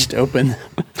 why not just open them?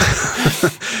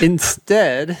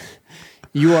 Instead,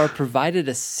 you are provided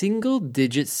a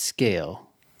single-digit scale.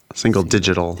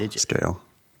 Single-digital scale.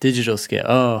 Digital scale.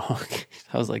 Oh, okay.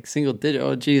 I was like, single digit.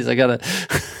 Oh, geez, I got to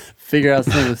figure out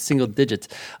something with single digits.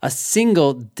 A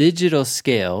single digital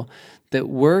scale that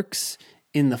works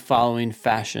in the following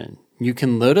fashion. You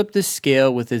can load up this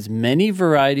scale with as many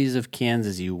varieties of cans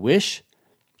as you wish.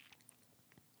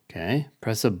 Okay,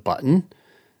 press a button,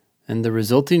 and the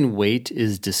resulting weight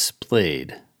is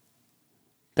displayed.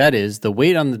 That is, the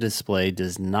weight on the display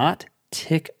does not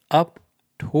tick up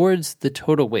towards the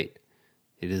total weight.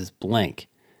 It is blank.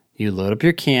 You load up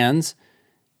your cans,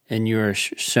 and you are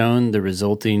shown the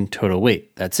resulting total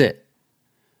weight. That's it.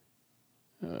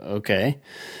 Okay.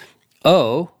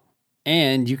 Oh,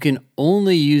 and you can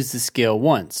only use the scale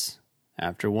once.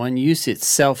 After one use, it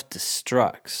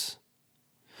self-destructs.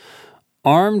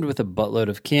 Armed with a buttload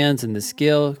of cans and the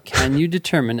scale, can you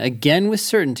determine, again with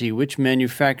certainty, which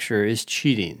manufacturer is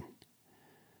cheating?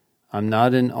 I'm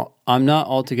not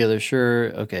altogether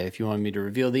sure. Okay, if you want me to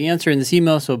reveal the answer in this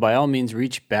email, so by all means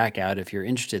reach back out if you're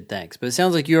interested. Thanks. But it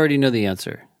sounds like you already know the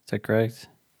answer. Is that correct?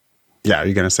 Yeah, are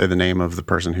you going to say the name of the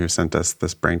person who sent us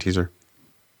this brain teaser?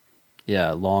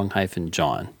 Yeah,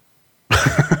 long-John.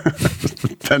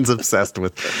 Ben's obsessed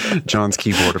with John's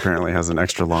keyboard. Apparently has an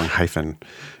extra long hyphen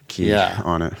key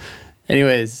on it.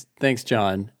 Anyways, thanks,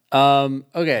 John.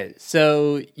 Okay,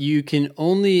 so you can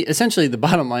only, essentially the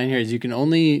bottom line here is you can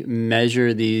only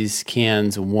measure these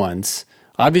cans once.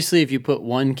 Obviously, if you put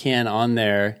one can on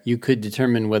there, you could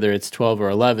determine whether it's 12 or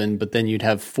 11, but then you'd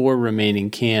have 4 remaining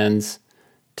cans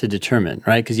to determine,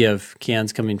 right? Because you have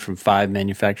cans coming from 5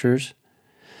 manufacturers.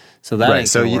 So that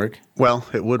ain't going to work. Well,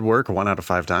 it would work 1 out of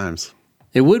 5 times.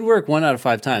 It would work 1 out of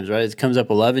 5 times, right? It comes up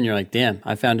 11, you're like, damn,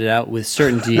 I found it out with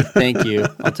certainty. Thank you.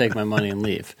 I'll take my money and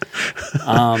leave.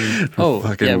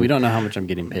 We don't know how much I'm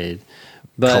getting paid.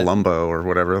 But Columbo or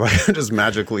whatever, like just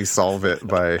magically solve it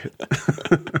by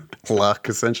luck,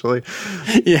 essentially.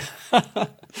 Yeah.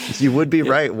 You would be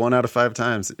right 1 out of 5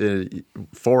 times.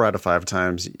 4 out of 5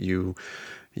 times, you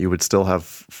would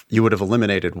have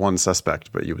eliminated one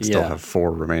suspect, but you would still have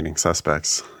 4 remaining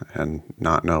suspects and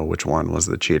not know which one was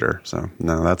the cheater. So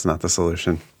no, that's not the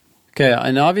solution. Okay.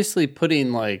 And obviously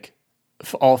putting like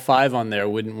all 5 on there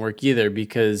wouldn't work either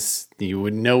because you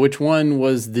wouldn't know which one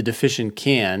was the deficient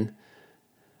can,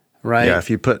 right? Yeah. If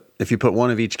you put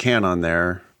one of each can on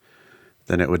there,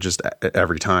 then it would just,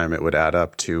 every time it would add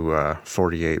up to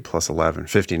 48 plus 11,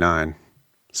 59.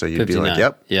 So you'd 59. Be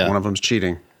like, yep, one of them's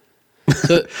cheating.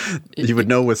 So you would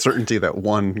know with certainty that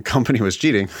one company was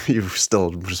cheating. You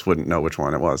still just wouldn't know which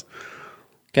one it was.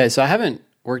 Okay, so I haven't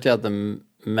worked out the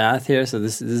math here, so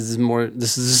this is more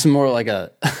like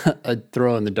a a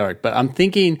throw in the dark. But I'm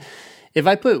thinking if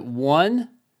I put if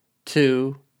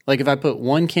I put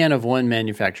 1 can of one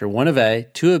manufacturer, 1 of A,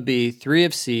 2 of B, 3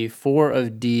 of C, 4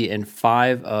 of D, and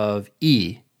 5 of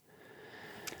E.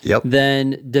 Yep.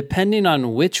 Then, depending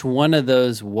on which one of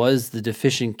those was the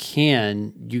deficient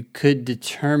can, you could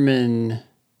determine,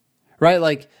 right?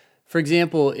 Like, for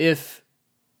example, if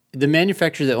the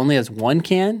manufacturer that only has 1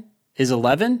 can is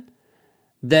 11,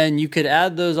 then you could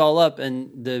add those all up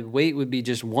and the weight would be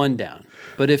just 1 down.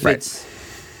 But if it's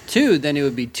 2, then it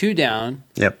would be 2 down.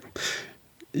 Yep.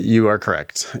 You are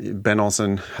correct. Ben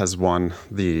Olson has won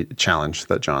the challenge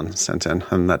that John sent in,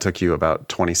 and that took you about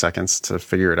 20 seconds to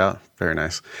figure it out. Very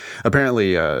nice.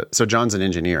 Apparently, so John's an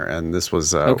engineer, and this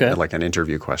was like an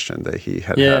interview question that he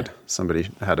had. Somebody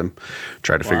had him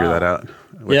try to figure that out,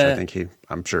 which I think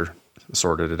I'm sure,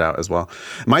 sorted it out as well.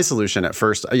 My solution at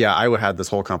first, I would have this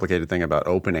whole complicated thing about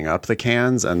opening up the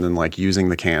cans and then like using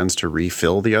the cans to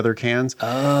refill the other cans.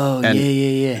 Oh, and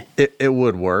It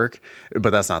would work, but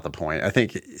that's not the point. I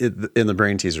think in the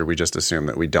brain teaser, we just assume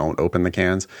that we don't open the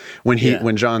cans.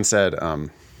 When John said,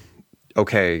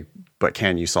 okay, but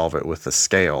can you solve it with the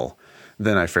scale?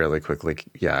 Then I fairly quickly,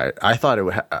 I thought it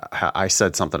would. I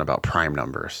said something about prime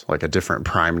numbers, like a different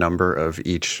prime number of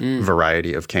each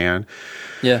variety of can.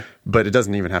 Yeah, but it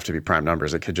doesn't even have to be prime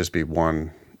numbers. It could just be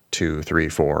 1, 2, 3,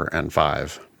 4, and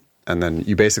 5, and then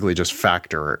you basically just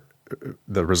factor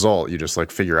the result. You just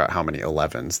like figure out how many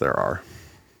 11s there are.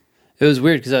 It was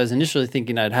weird because I was initially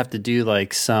thinking I'd have to do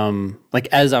like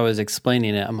as I was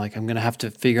explaining it, I'm like, I'm gonna have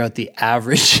to figure out the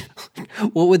average.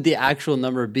 What would the actual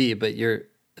number be? But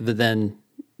then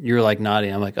you're like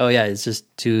nodding. I'm like, oh yeah, it's just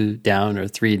 2 down or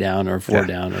 3 down or 4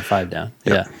 down or 5 down.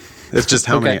 Yep. Yeah. It's just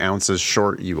how many ounces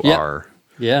short you are.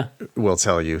 Yeah. Will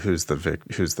tell you who's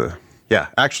the.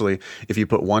 Actually, if you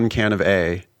put 1 can of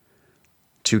A,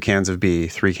 2 cans of B,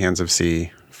 3 cans of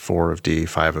C, 4 of D,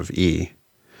 5 of E.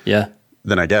 Yeah.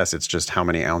 Then I guess it's just how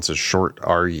many ounces short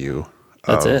are you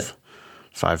That's of it.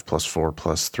 5 plus 4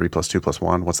 plus 3 plus 2 plus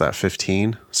 1. What's that,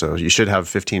 15? So you should have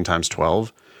 15 times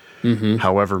 12. Mm-hmm.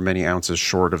 However many ounces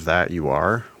short of that you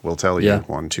are will tell you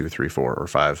 1, 2, 3, 4, or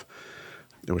 5,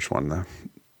 which one the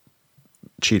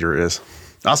cheater is.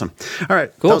 Awesome. All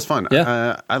right. Cool. That was fun.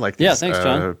 Yeah. I like this. Yeah, thanks,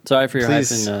 John. Sorry for your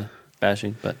hyphen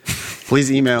bashing, but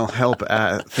please email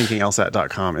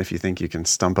help@thinkinglsat.com if you think you can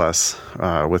stump us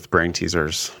with brain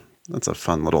teasers. That's a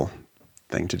fun little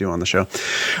thing to do on the show.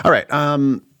 All right.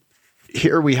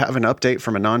 Here we have an update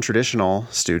from a non-traditional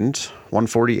student,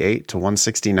 148 to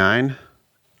 169,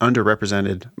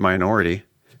 underrepresented minority.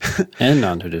 And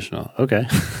non-traditional. Okay.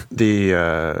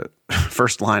 The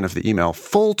first line of the email,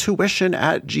 full tuition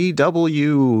at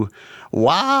GW.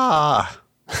 Wow.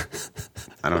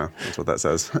 I don't know. That's what that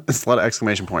says. It's a lot of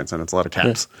exclamation points and it's a lot of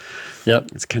caps. Yep.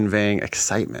 It's conveying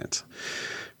excitement.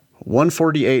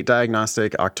 148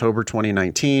 Diagnostic, October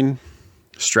 2019.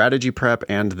 Strategy Prep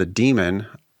and The Demon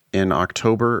in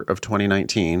October of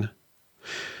 2019.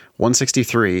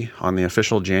 163 on the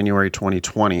official January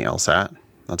 2020 LSAT.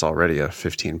 That's already a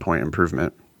 15-point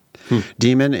improvement.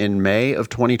 Demon in May of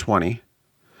 2020.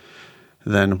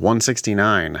 Then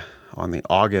 169 on the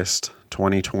August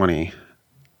 2020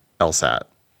 LSAT,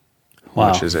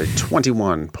 which is a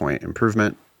 21-point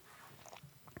improvement.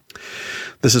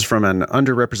 This is from an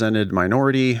underrepresented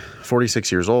minority,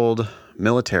 46 years old,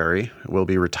 military, will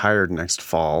be retired next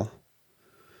fall.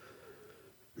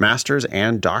 Master's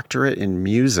and doctorate in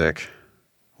music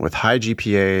with high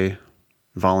GPA,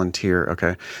 volunteer.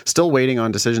 Okay. Still waiting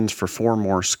on decisions for 4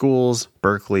 more schools,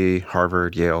 Berkeley,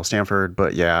 Harvard, Yale, Stanford.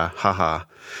 But yeah, haha.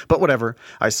 But whatever.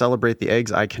 I celebrate the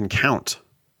eggs I can count.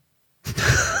 I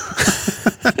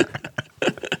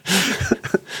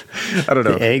don't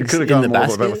know. The eggs it could have in gone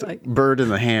the more basket? with bird in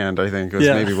the hand, I think, was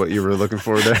maybe what you were looking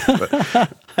for there.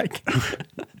 But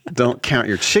don't count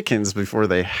your chickens before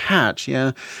they hatch.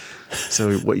 Yeah.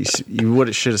 So what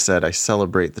it should have said, I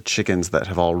celebrate the chickens that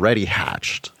have already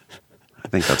hatched. I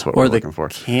think that's what we're looking for.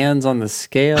 Cans on the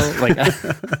scale. Like,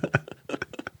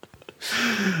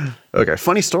 okay,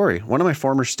 funny story. One of my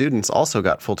former students also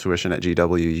got full tuition at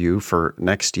GWU for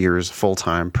next year's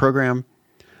full-time program.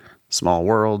 Small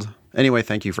world. Anyway,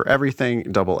 thank you for everything. !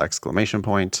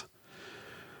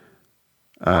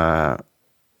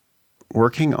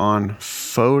 Working on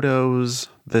photos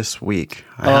this week.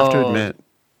 I have to admit.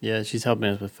 Yeah, she's helping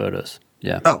us with photos.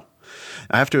 Yeah. Oh,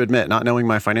 I have to admit, not knowing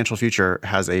my financial future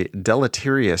has a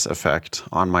deleterious effect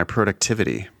on my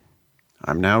productivity.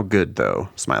 I'm now good, though.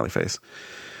 Smiley face.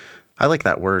 I like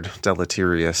that word,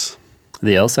 deleterious.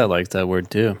 The LSAT likes that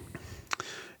word, too.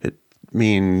 It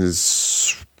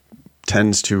means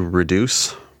tends to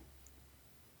reduce.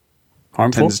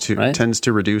 Harmful, tends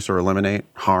to reduce or eliminate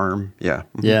harm. Yeah.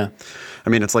 Mm-hmm. Yeah. I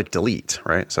mean, it's like delete,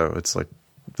 right? So it's like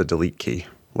the delete key.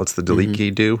 What's the delete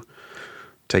key do?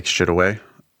 Takes shit away.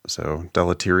 So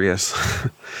deleterious.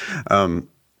 That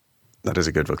is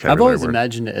a good vocabulary I've always word.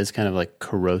 imagined it as kind of like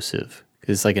corrosive.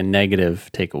 It's like a negative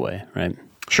takeaway, right?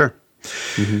 Sure.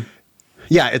 Mm-hmm.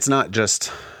 Yeah, it's not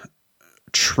just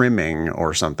trimming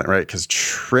or something, right? Because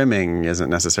trimming isn't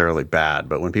necessarily bad,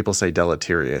 but when people say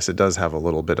deleterious, it does have a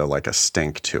little bit of like a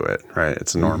stink to it, right?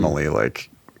 It's normally like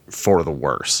for the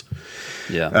worse.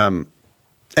 Yeah.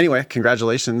 Anyway,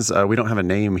 congratulations. We don't have a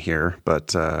name here,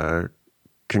 but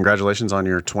congratulations on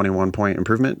your 21-point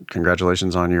improvement.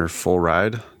 Congratulations on your full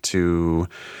ride to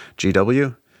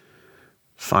GW.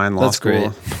 Fine law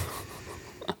school. That's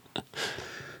great.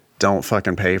 Don't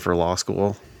fucking pay for law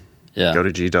school. Yeah. Go to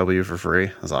GW for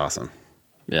free. That's awesome.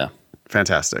 Yeah.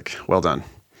 Fantastic. Well done.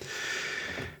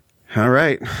 All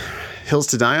right. Hills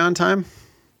to Die On time?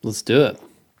 Let's do it.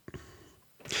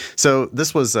 So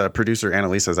this was producer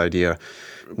Annalisa's idea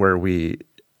where we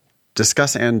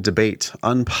discuss and debate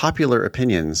unpopular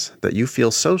opinions that you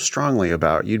feel so strongly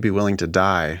about you'd be willing to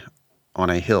die on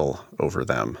a hill over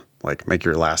them. Like make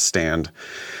your last stand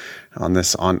on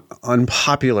this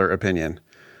unpopular opinion,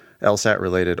 LSAT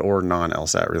related or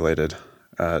non-LSAT related.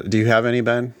 Do you have any,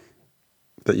 Ben,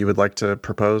 that you would like to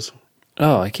propose?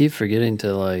 Oh, I keep forgetting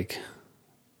to like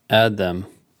add them.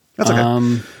 That's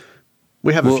okay.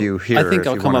 We have a few here. I think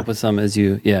I'll come up with some as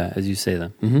you say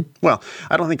them. Mm-hmm. Well,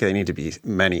 I don't think they need to be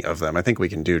many of them. I think we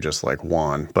can do just like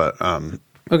one. But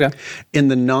okay. In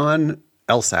the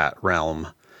non-LSAT realm,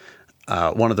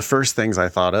 one of the first things I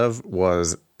thought of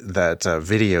was that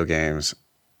video games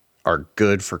are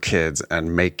good for kids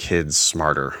and make kids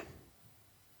smarter.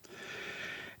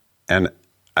 And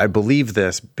I believe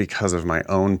this because of my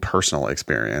own personal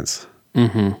experience.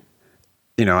 Mm-hmm.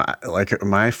 You know, like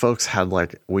my folks had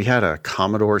we had a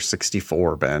Commodore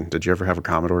 64, Ben. Did you ever have a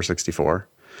Commodore 64?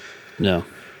 No.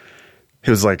 It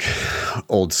was like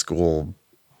old school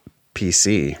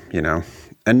PC, you know,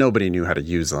 and nobody knew how to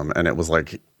use them. And it was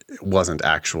like, it wasn't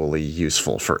actually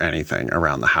useful for anything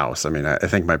around the house. I mean, I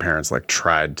think my parents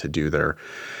tried to do their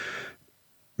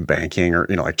banking or,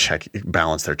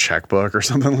 balance their checkbook or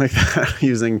something like that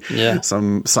using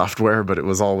some software, but it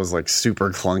was always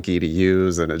super clunky to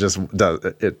use. And it just does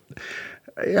it.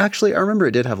 Actually, I remember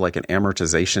it did have an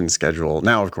amortization schedule.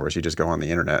 Now, of course, you just go on the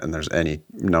internet and there's any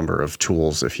number of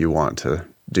tools if you want to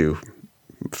do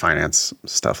finance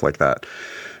stuff like that.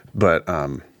 But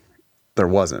there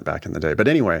wasn't back in the day. But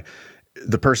anyway,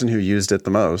 the person who used it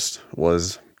the most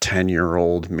was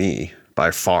 10-year-old me by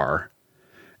far.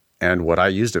 And what I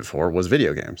used it for was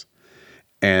video games.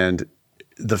 And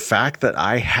the fact that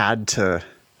I had to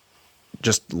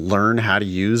just learn how to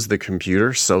use the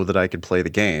computer so that I could play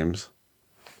the games,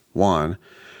 one,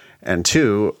 and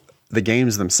two, the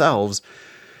games themselves,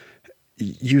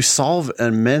 you solve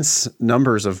immense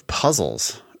numbers of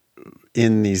puzzles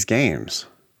in these games.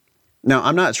 Now,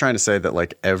 I'm not trying to say that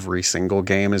like every single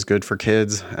game is good for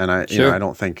kids, and I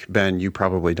don't think, Ben, you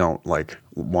probably don't like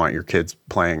want your kids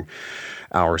playing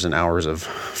hours and hours of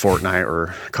Fortnite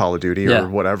or Call of Duty or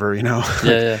whatever,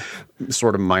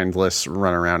 sort of mindless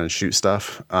run around and shoot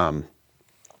stuff.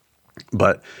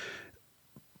 But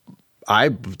I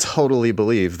totally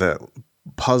believe that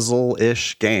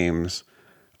puzzle-ish games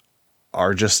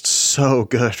are just so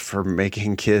good for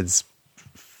making kids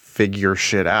figure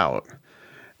shit out.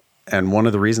 And one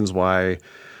of the reasons why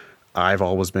I've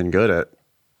always been good at,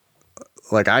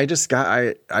 like, I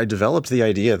developed the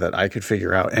idea that I could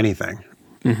figure out anything.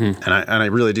 Mm-hmm. And I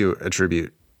really do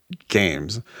attribute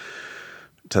games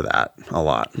to that a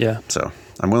lot. Yeah. So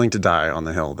I'm willing to die on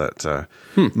the hill that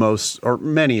most or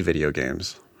many video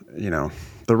games,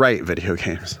 the right video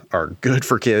games are good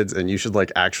for kids, and you should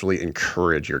like actually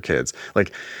encourage your kids.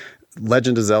 Like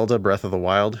Legend of Zelda Breath of the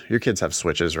Wild, your kids have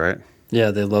Switches, right?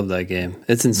 Yeah, they love that game.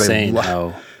 It's insane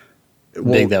how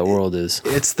big that world is.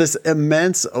 It's this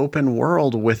immense open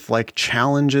world with like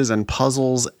challenges and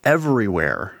puzzles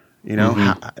everywhere,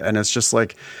 and it's just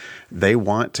like they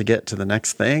want to get to the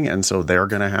next thing, and so they're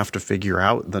going to have to figure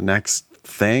out the next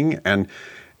thing, and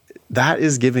that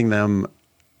is giving them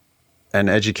an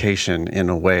education in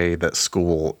a way that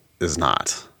school is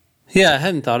not. Yeah, I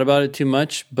hadn't thought about it too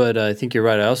much, but I think you're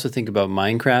right. I also think about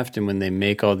Minecraft and when they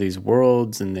make all these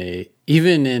worlds, and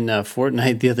even in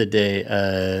Fortnite the other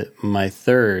day, my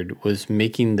third was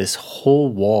making this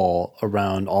whole wall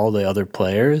around all the other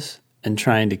players and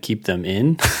trying to keep them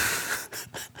in.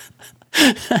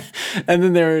 And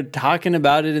then they were talking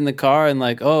about it in the car and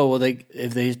like, oh, well,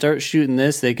 if they start shooting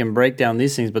this, they can break down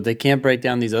these things, but they can't break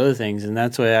down these other things, and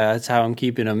that's how I'm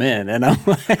keeping them in. And I'm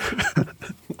like, what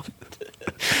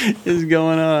is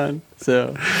going on?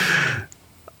 So,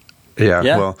 yeah.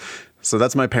 Well, so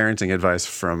that's my parenting advice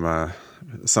from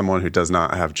someone who does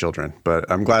not have children. But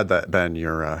I'm glad that, Ben,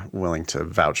 you're willing to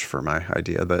vouch for my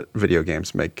idea that video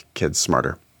games make kids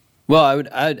smarter. Well,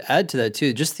 I'd add to that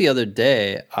too. Just the other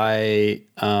day,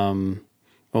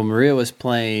 Maria was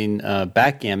playing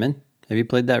backgammon. Have you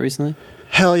played that recently?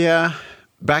 Hell yeah.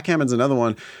 Backgammon's another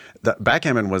one.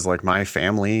 Backgammon was like my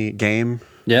family game.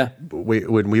 Yeah.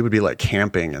 When we would be like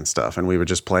camping and stuff, and we would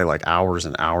just play like hours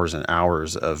and hours and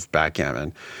hours of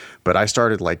backgammon. But I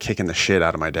started like kicking the shit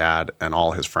out of my dad and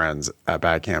all his friends at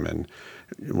backgammon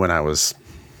when I was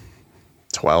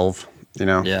 12. And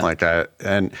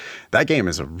that game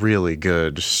is a really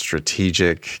good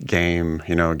strategic game,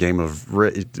 game of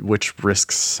which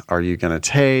risks are you going to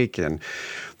take? And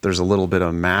there's a little bit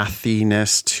of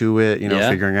mathiness to it,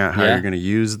 figuring out how you're going to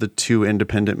use the two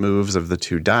independent moves of the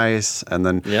two dice. And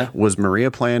then was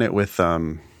Maria playing it with,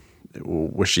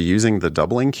 was she using the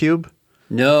doubling cube?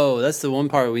 No, that's the one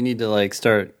part we need to like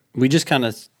start. We just kind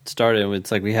of started.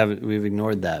 It's like we've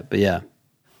ignored that, but yeah.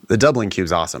 The doubling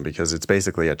cube's awesome because it's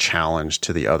basically a challenge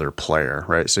to the other player,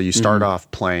 right? So you start off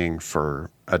playing for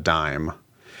a dime.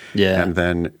 Yeah. And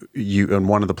then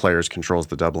one of the players controls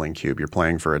the doubling cube. You're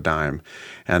playing for a dime.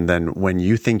 And then when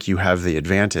you think you have the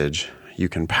advantage, you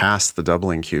can pass the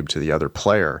doubling cube to the other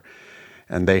player,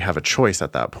 and they have a choice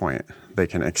at that point. They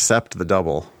can accept the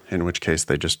double, in which case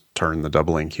they just turn the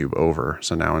doubling cube over.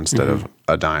 So now instead of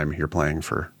a dime, you're playing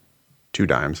for 2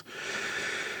 dimes.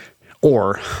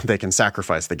 Or they can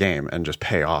sacrifice the game and just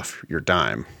pay off your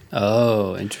dime.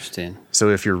 Oh, interesting. So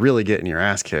if you're really getting your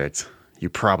ass kicked, you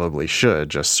probably should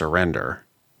just surrender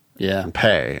and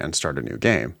pay and start a new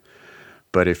game.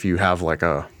 But if you have like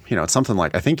it's something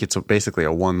like, I think it's basically a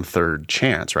 1/3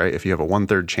 chance, right? If you have a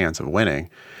 1/3 chance of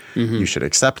winning, you should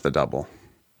accept the double.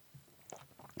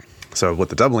 So with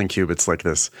the doubling cube, it's like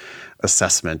this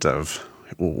assessment of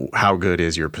how good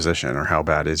is your position or how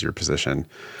bad is your position?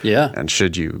 Yeah. And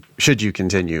should you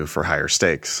continue for higher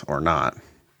stakes or not?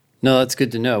 No, that's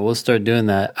good to know. We'll start doing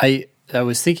that. I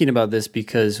was thinking about this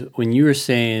because when you were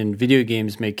saying video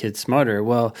games make kids smarter,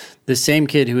 well, the same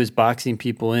kid who was boxing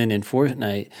people in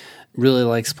Fortnite really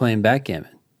likes playing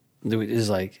backgammon. It's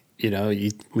like,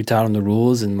 we taught him the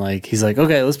rules, and like he's like,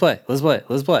 okay, let's play.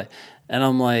 And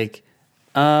I'm like,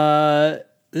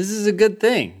 this is a good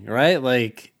thing, right?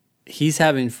 Like, he's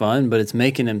having fun, but it's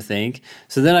making him think.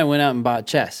 So then I went out and bought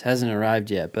chess. Hasn't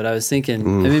arrived yet, but I was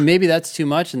thinking, maybe that's too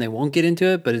much and they won't get into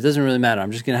it, but it doesn't really matter.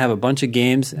 I'm just going to have a bunch of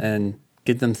games and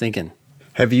get them thinking.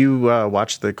 Have you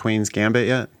watched The Queen's Gambit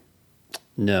yet?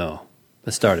 No.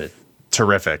 I started.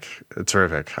 Terrific.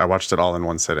 I watched it all in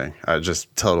one sitting. I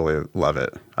just totally love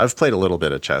it. I've played a little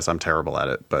bit of chess. I'm terrible at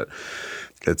it, but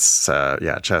it's,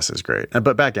 chess is great.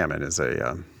 But backgammon is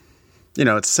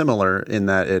it's similar in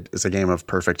that it is a game of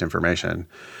perfect information.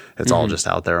 It's all just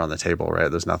out there on the table,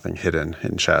 right? There's nothing hidden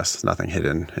in chess, nothing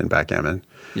hidden in backgammon.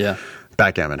 Yeah.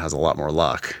 Backgammon has a lot more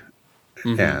luck.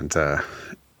 And a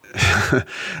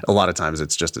lot of times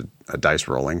it's just a dice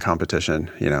rolling competition,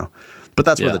 But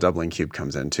that's where the doubling cube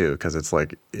comes in too, because it's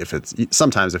like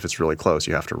sometimes if it's really close,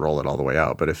 you have to roll it all the way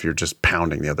out. But if you're just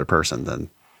pounding the other person, then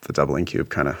the doubling cube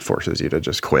kind of forces you to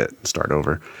just quit and start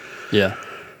over. Yeah.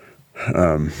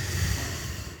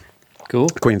 Cool.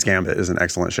 Queen's Gambit is an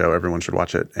excellent show. Everyone should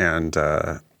watch it. And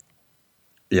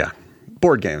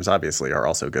board games obviously are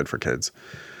also good for kids,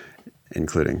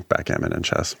 including backgammon and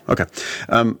chess. Okay.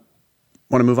 Want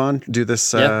to move on? Do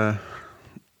this.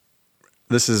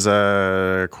 This is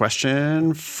a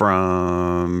question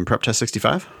from Prep Test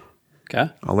 65. Okay.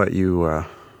 I'll let you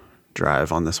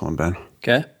drive on this one, Ben.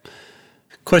 Okay.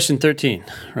 Question 13,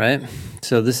 right?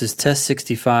 So this is Test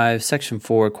 65, Section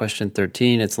 4, Question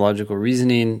 13. It's logical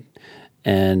reasoning.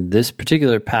 And this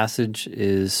particular passage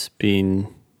is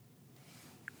being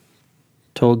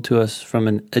told to us from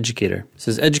an educator. It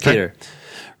says, educator,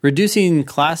 reducing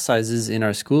class sizes in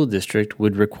our school district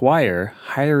would require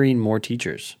hiring more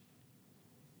teachers.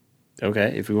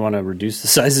 Okay, if we want to reduce the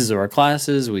sizes of our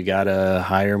classes, we got to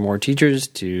hire more teachers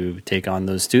to take on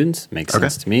those students. Makes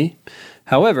sense to me.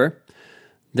 However,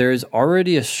 there is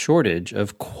already a shortage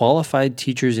of qualified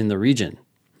teachers in the region.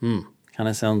 Kind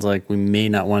of sounds like we may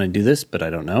not want to do this, but I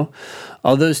don't know.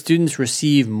 Although students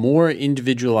receive more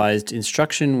individualized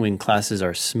instruction when classes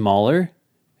are smaller,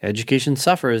 education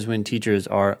suffers when teachers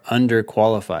are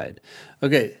underqualified.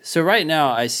 Okay, so right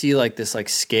now I see like this like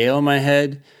scale in my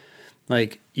head.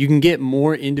 Like you can get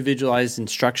more individualized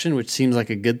instruction, which seems like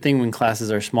a good thing when classes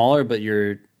are smaller, but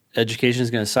your education is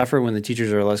going to suffer when the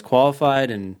teachers are less qualified,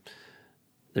 and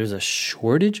there's a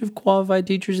shortage of qualified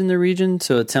teachers in the region.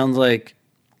 So it sounds like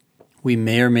we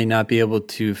may or may not be able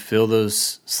to fill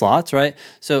those slots, right?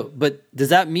 So, but does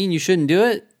that mean you shouldn't do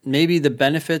it? Maybe the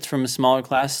benefits from a smaller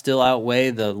class still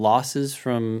outweigh the losses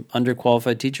from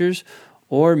underqualified teachers,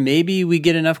 or maybe we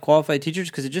get enough qualified teachers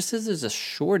because it just says there's a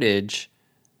shortage.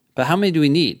 But how many do we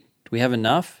need? Do we have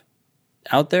enough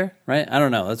out there, right? I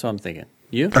don't know. That's what I'm thinking.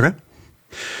 You? Okay.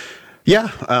 Yeah.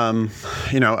 I'm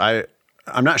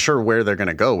not sure where they're going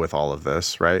to go with all of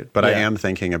this, right? But I am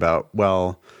thinking about,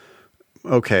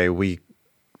 okay, we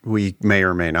may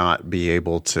or may not be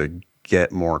able to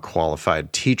get more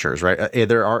qualified teachers, right?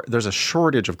 There's a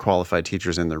shortage of qualified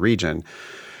teachers in the region,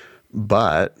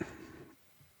 but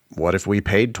what if we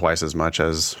paid twice as much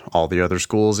as all the other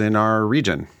schools in our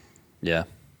region? Yeah.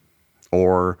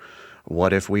 Or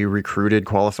what if we recruited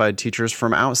qualified teachers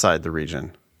from outside the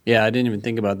region? Yeah, I didn't even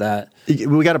think about that.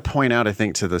 We got to point out, I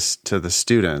think, to the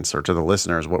students or to the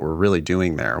listeners what we're really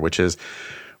doing there, which is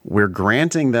we're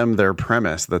granting them their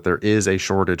premise that there is a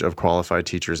shortage of qualified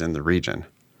teachers in the region.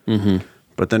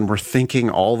 But then we're thinking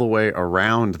all the way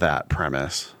around that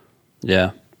premise.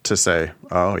 Yeah. To say,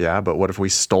 oh, yeah, but what if we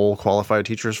stole qualified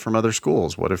teachers from other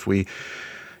schools? What if we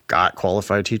got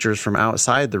qualified teachers from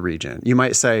outside the region? You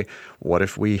might say, what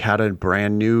if we had a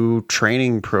brand new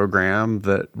training program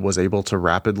that was able to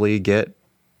rapidly get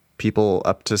people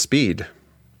up to speed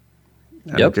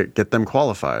and get them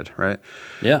qualified, right?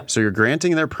 Yeah. So you're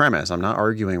granting their premise. I'm not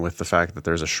arguing with the fact that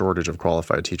there's a shortage of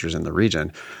qualified teachers in the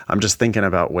region. I'm just thinking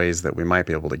about ways that we might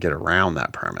be able to get around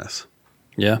that premise.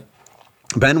 Yeah.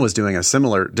 Ben was doing a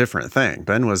similar, different thing.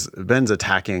 Ben's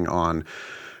attacking on,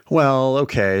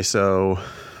 so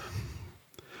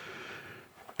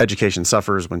education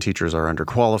suffers when teachers are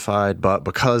underqualified, but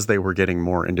because they were getting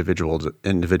more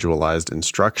individualized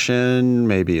instruction,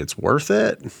 maybe it's worth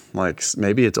it. Like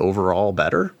maybe it's overall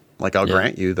better. Like I'll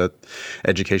grant you that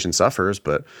education suffers,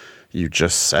 but you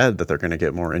just said that they're going to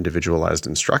get more individualized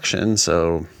instruction,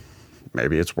 so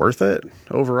maybe it's worth it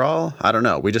overall. I don't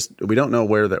know. We don't know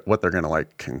what they're going to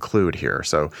like conclude here.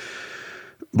 So,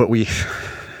 but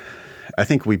I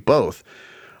think we both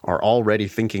are already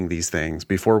thinking these things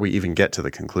before we even get to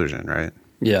the conclusion, right?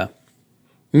 Yeah.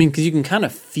 I mean, because you can kind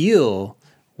of feel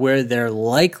where they're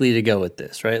likely to go with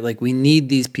this, right? Like we need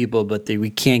these people, but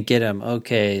we can't get them.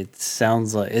 Okay, it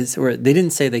sounds like they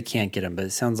didn't say they can't get them, but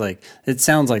it sounds like they're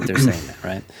saying that,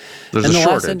 right? There's a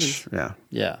shortage.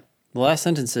 Yeah. The last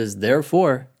sentence is,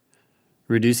 therefore,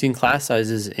 reducing class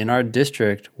sizes in our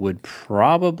district would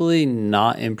probably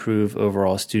not improve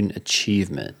overall student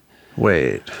achievement.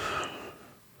 Wait.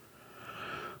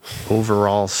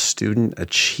 Overall student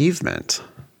achievement?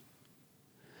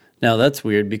 Now, that's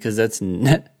weird because that's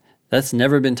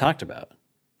never been talked about.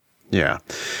 Yeah.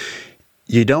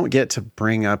 You don't get to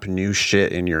bring up new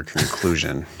shit in your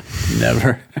conclusion.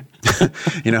 Never.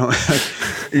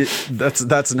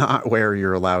 That's not where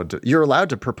you're allowed to. You're allowed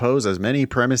to propose as many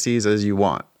premises as you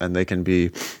want, and they can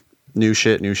be new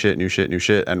shit,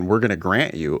 and we're going to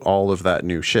grant you all of that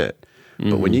new shit.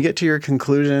 But when you get to your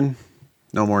conclusion,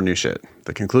 no more new shit.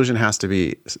 The conclusion has to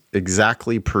be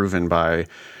exactly proven by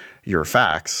your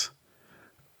facts,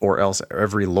 or else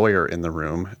every lawyer in the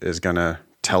room is going to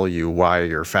tell you why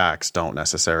your facts don't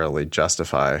necessarily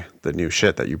justify the new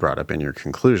shit that you brought up in your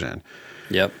conclusion.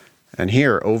 Yep. And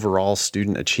here, overall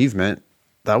student achievement,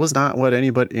 that was not what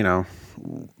anybody,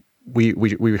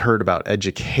 we heard about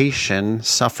education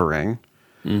suffering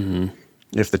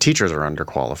if the teachers are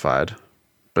underqualified.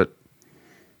 But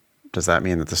does that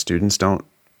mean that the students don't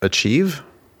achieve,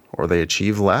 or they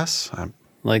achieve less?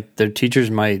 Like their teachers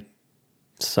might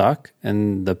suck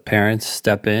and the parents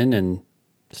step in and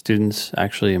students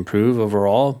actually improve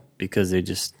overall because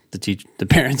the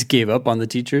parents gave up on the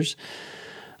teachers.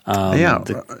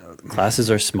 The classes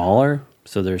are smaller,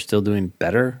 so they're still doing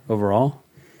better overall.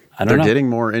 I don't know. They're getting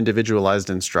more individualized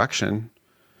instruction.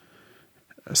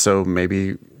 So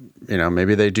maybe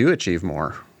they do achieve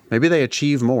more. Maybe they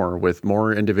achieve more with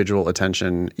more individual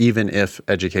attention, even if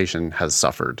education has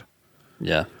suffered.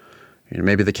 Yeah.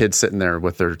 Maybe the kid's sitting there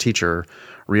with their teacher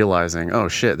realizing, oh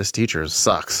shit, this teacher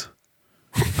sucks.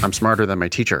 I'm smarter than my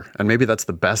teacher. And maybe that's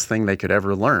the best thing they could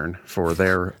ever learn for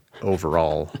their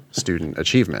overall student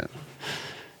achievement.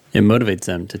 It motivates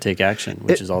them to take action,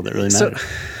 which is all that really matters. So,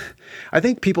 I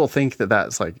think people think that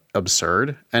that's like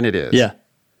absurd, and it is. Yeah.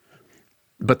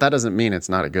 But that doesn't mean it's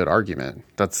not a good argument.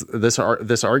 This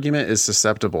argument is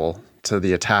susceptible to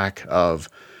the attack of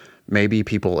maybe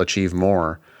people achieve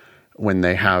more when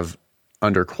they have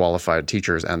underqualified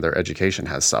teachers and their education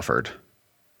has suffered.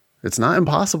 It's not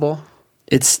impossible.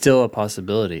 It's still a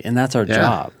possibility, and that's our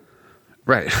job.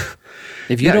 Right.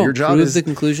 If you don't prove the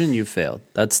conclusion, you've failed.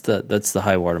 That's the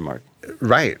high watermark.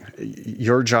 Right.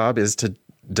 Your job is to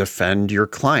defend your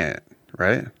client,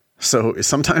 right? So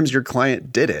sometimes your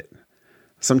client did it.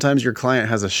 Sometimes your client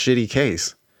has a shitty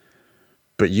case,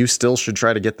 but you still should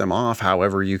try to get them off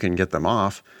however you can get them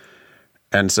off.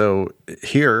 And so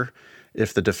here,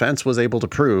 if the defense was able to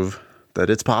prove that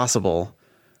it's possible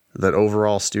that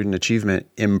overall student achievement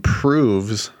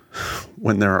improves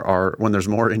when there's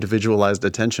more individualized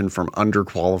attention from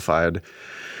underqualified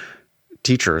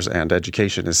teachers and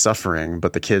education is suffering,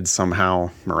 but the kids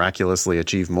somehow miraculously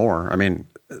achieve more. I mean,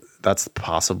 that's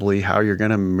possibly how you're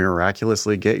going to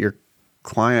miraculously get your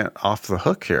client off the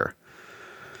hook here.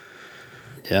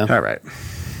 Yeah. All right.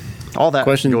 All that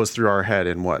goes through our head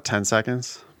in 10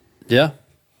 seconds? Yeah.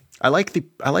 I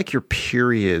like your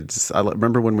periods. I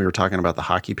remember when we were talking about the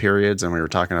hockey periods and we were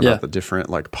talking about the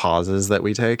different pauses that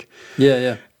we take. Yeah,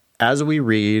 yeah. As we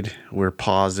read, we're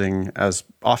pausing as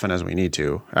often as we need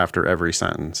to after every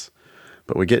sentence.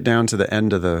 But we get down to the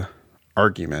end of the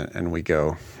argument and we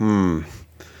go,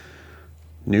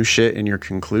 new shit in your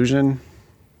conclusion.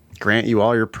 Grant you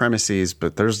all your premises,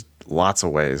 but there's lots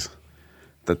of ways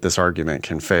that this argument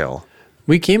can fail.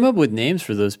 We came up with names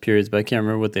for those periods, but I can't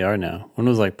remember what they are now. One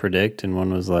was predict and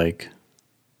one was like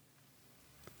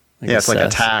it's like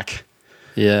attack.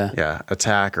 Yeah. Yeah,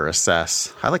 attack or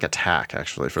assess. I like attack,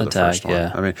 actually, for the first one.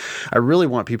 Yeah. I mean, I really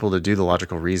want people to do the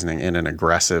logical reasoning in an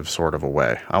aggressive sort of a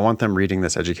way. I want them reading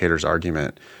this educator's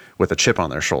argument with a chip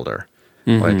on their shoulder.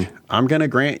 Like, I'm going to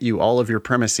grant you all of your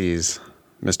premises,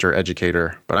 Mr.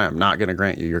 Educator, but I am not going to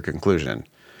grant you your conclusion.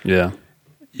 Yeah.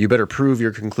 You better prove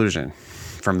your conclusion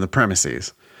from the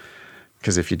premises.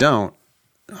 Because if you don't,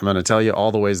 I'm going to tell you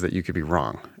all the ways that you could be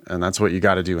wrong. And that's what you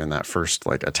got to do in that first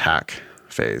attack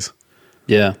phase.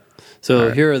 Yeah.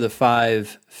 So here are the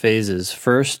 5 phases.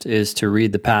 First is to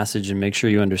read the passage and make sure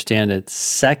you understand it.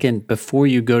 Second, before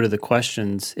you go to the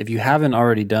questions, if you haven't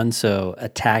already done so,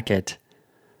 attack it.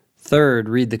 Third,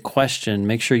 read the question,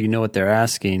 make sure you know what they're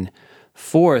asking.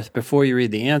 Fourth, before you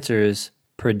read the answers,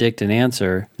 predict an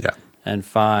answer. Yeah. And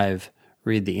 5,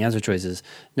 read the answer choices.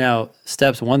 Now,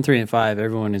 steps 1, 3, and 5,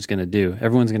 everyone is going to do.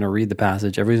 Everyone's going to read the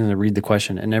passage, everyone's going to read the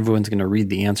question, and everyone's going to read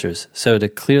the answers. So to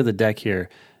clear the deck here,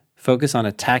 focus on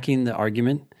attacking the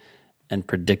argument and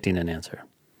predicting an answer.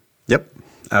 Yep,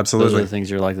 absolutely. Those are the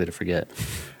things you're likely to forget.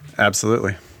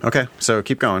 Absolutely. Okay, so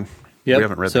keep going. Yep. We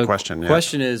haven't read the question yet. The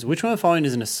question is, which one of the following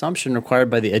is an assumption required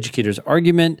by the educator's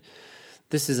argument?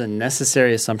 This is a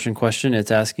necessary assumption question. It's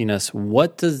asking us,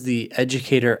 what does the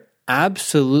educator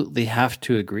absolutely have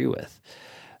to agree with?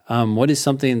 What is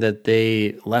something that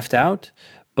they left out,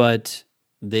 but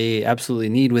they absolutely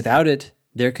need? Without it,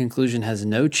 their conclusion has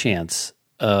no chance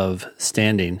of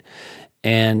standing.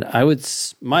 And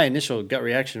my initial gut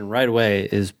reaction right away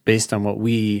is based on what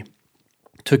we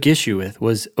took issue with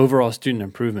was overall student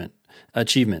improvement.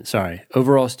 achievement. Sorry,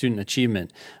 overall student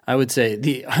achievement. I would say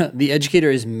the educator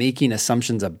is making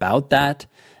assumptions about that,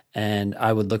 and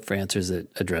I would look for answers that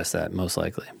address that most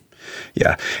likely.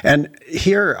 Yeah. And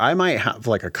here I might have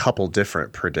like a couple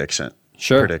different predictions,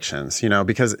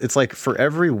 because it's like for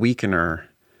every weakener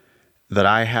that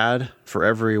I had, for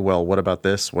every, well, what about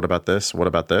this? What about this? What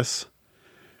about this?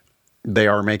 They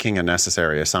are making a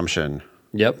necessary assumption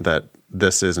that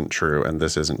this isn't true and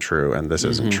this isn't true and this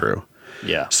isn't true.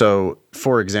 Yeah. So,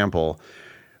 for example,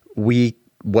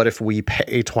 what if we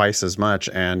pay twice as much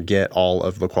and get all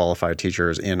of the qualified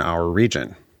teachers in our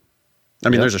region? I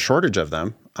mean, there's a shortage of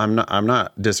them. I'm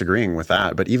not disagreeing with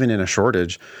that, but even in a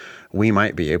shortage, we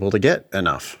might be able to get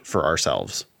enough for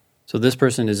ourselves. So this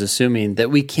person is assuming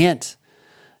that we can't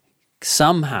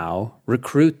somehow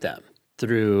recruit them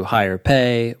through higher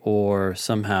pay or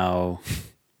somehow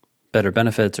better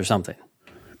benefits or something.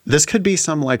 This could be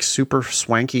some like super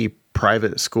swanky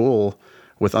private school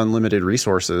with unlimited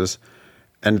resources,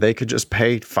 and they could just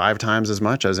pay 5 times as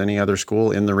much as any other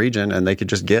school in the region, and they could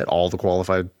just get all the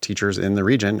qualified teachers in the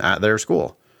region at their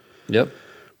school. Yep.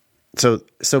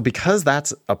 So because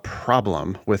that's a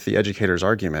problem with the educator's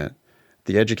argument,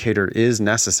 the educator is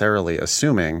necessarily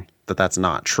assuming that that's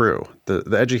not true. The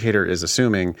educator is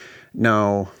assuming,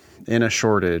 no, in a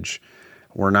shortage,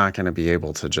 we're not going to be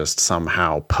able to just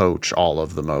somehow poach all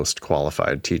of the most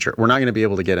qualified teacher. We're not going to be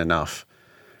able to get enough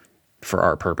for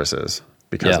our purposes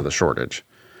because of the shortage.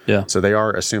 Yeah. So they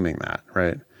are assuming that,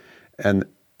 right? And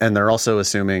they're also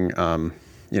assuming, what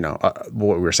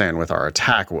we were saying with our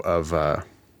attack of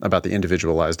about the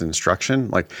individualized instruction.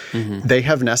 Like they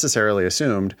have necessarily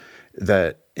assumed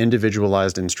that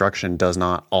individualized instruction does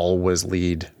not always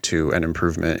lead to an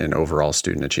improvement in overall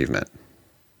student achievement.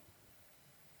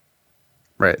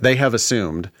 Right? They have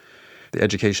assumed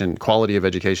the quality of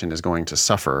education is going to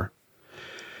suffer.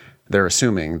 They're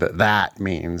assuming that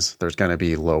means there's going to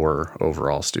be lower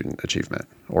overall student achievement,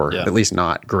 or at least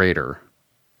not greater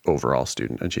overall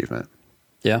student achievement.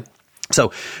 Yeah.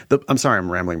 So I'm sorry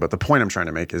I'm rambling, but the point I'm trying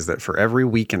to make is that for every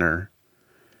weakener,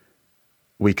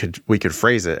 we could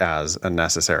phrase it as a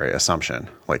necessary assumption.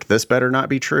 Like, this better not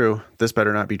be true, this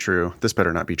better not be true, this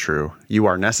better not be true. You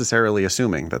are necessarily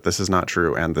assuming that this is not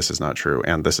true, and this is not true,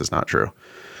 and this is not true.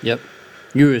 Yep.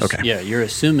 You're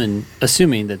assuming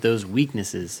that those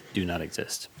weaknesses do not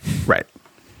exist. Right.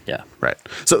 Yeah. Right.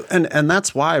 So and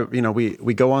that's why,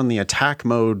 we go on the attack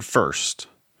mode first.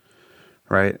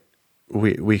 Right?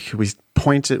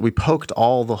 We poked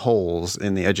all the holes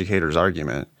in the educator's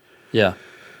argument. Yeah.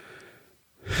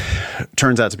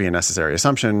 Turns out to be a necessary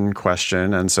assumption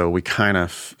question, and so we kind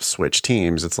of switch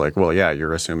teams. It's like, well, yeah,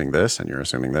 you're assuming this, and you're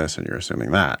assuming this, and you're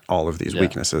assuming that. All of these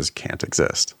weaknesses can't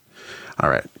exist. All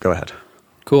right, go ahead.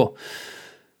 Cool.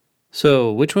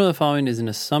 So which one of the following is an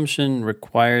assumption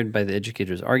required by the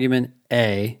educator's argument?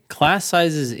 A, class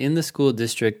sizes in the school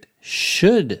district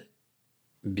should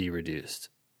be reduced.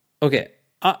 Okay,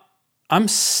 I'm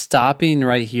stopping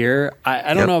right here.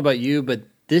 I don't know about you, but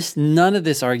none of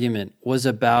this argument was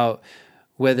about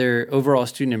whether overall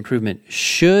student improvement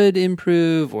should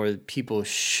improve, or people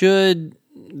should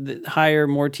hire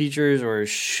more teachers, or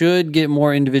should get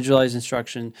more individualized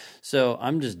instruction. So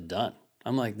I'm just done.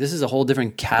 I'm like, this is a whole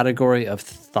different category of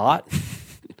thought.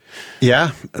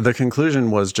 Yeah, the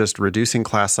conclusion was just reducing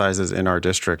class sizes in our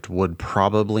district would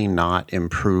probably not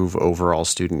improve overall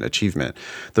student achievement.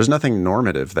 There's nothing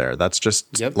normative there. That's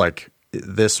just like,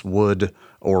 this would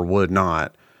or would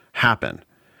not happen.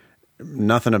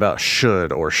 Nothing about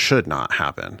should or should not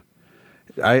happen.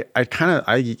 I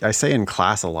say in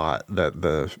class a lot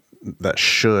that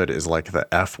should is like the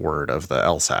F word of the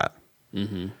LSAT.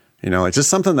 Mm-hmm. It's just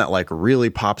something that like really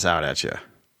pops out at you.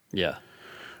 Yeah.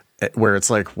 Where it's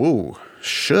like, whoa,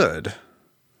 should.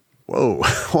 Whoa,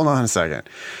 hold on a second.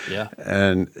 Yeah.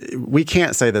 And we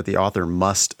can't say that the author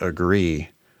must agree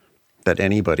that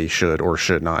anybody should or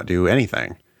should not do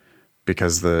anything,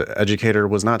 because the educator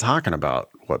was not talking about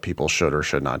what people should or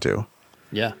should not do.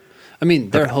 Yeah. I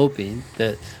mean, they're hoping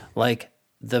that like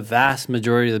the vast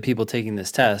majority of the people taking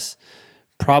this test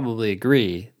probably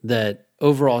agree that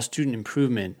overall student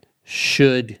improvement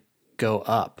should go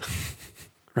up,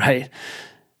 right?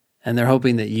 And they're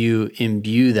hoping that you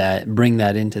imbue that, bring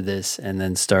that into this, and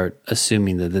then start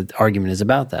assuming that the argument is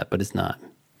about that, but it's not.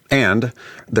 And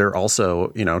they're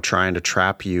also, trying to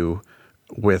trap you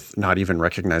with not even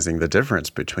recognizing the difference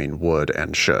between would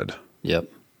and should. Yep.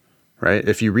 Right?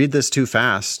 If you read this too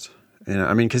fast,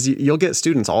 because you'll get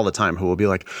students all the time who will be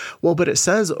like, well, but it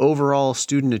says overall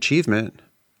student achievement,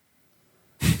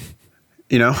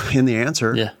 in the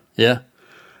answer. Yeah. Yeah.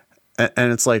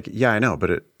 And it's like, yeah, I know, but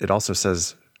it also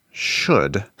says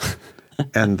should.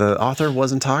 And the author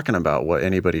wasn't talking about what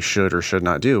anybody should or should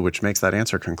not do, which makes that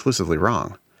answer conclusively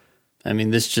wrong. I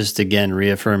mean, this just again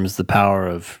reaffirms the power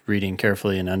of reading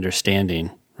carefully and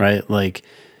understanding, right? Like,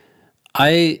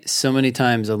 I so many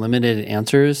times eliminated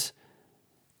answers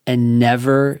and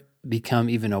never become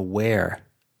even aware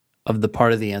of the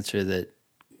part of the answer that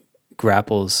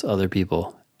grapples other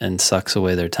people and sucks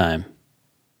away their time.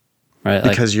 Right?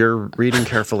 Because you're reading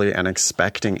carefully and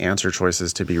expecting answer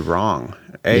choices to be wrong.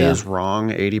 A is wrong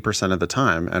 80% of the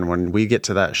time. And when we get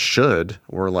to that should,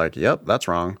 we're like, yep, that's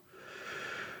wrong.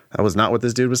 That was not what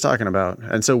this dude was talking about.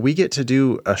 And so we get to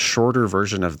do a shorter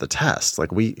version of the test. Like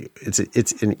it's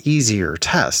an easier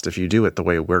test if you do it the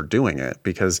way we're doing it,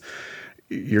 because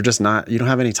you don't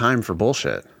have any time for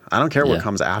bullshit. I don't care what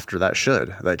comes after that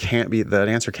should. That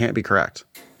answer can't be correct.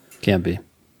 Can't be.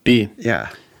 B. Yeah.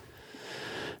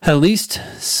 At least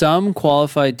some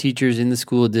qualified teachers in the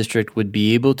school district would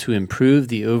be able to improve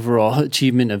the overall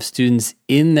achievement of students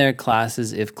in their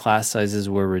classes if class sizes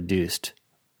were reduced.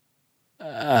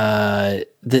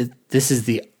 This is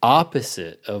the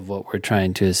opposite of what we're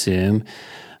trying to assume.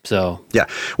 So yeah,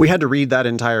 we had to read that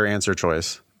entire answer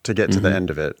choice to get to the end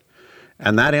of it.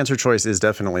 And that answer choice is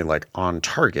definitely like on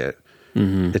target.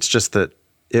 It's just that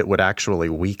it would actually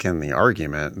weaken the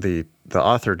argument. The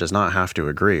author does not have to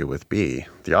agree with B.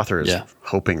 The author is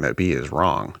hoping that B is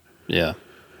wrong. Yeah.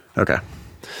 Okay.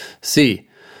 C.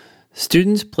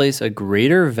 Students place a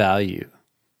greater value.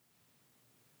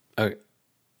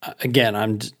 Again,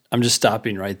 I'm just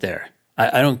stopping right there.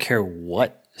 I don't care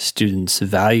what students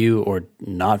value or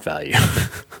not value.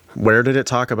 Where did it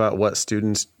talk about what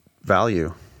students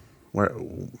value? Where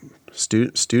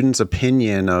students'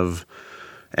 opinion of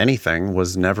anything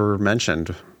was never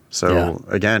mentioned. So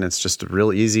again, it's just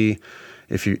real easy.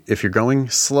 If you're going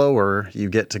slower, you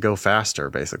get to go faster,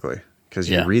 basically, because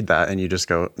you read that and you just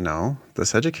go, no,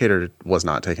 this educator was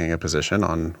not taking a position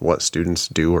on what students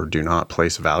do or do not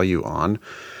place value on.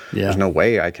 There's no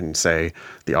way I can say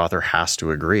the author has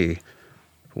to agree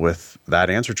with that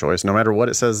answer choice, no matter what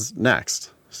it says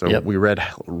next. So we read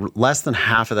less than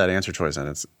half of that answer choice and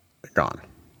it's gone.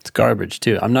 It's garbage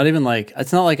too. I'm not even like,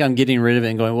 it's not like I'm getting rid of it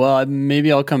and going, well,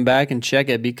 maybe I'll come back and check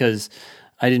it because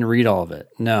I didn't read all of it.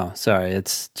 No, sorry,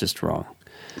 it's just wrong.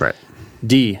 Right.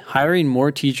 D, hiring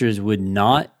more teachers would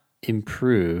not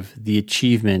improve the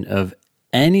achievement of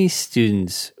any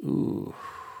students. Ooh,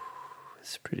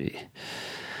 that's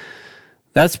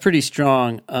pretty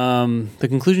strong. The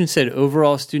conclusion said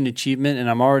overall student achievement, and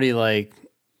I'm already like,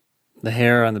 the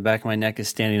hair on the back of my neck is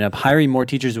standing up. Hiring more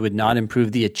teachers would not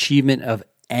improve the achievement of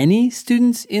any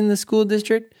students in the school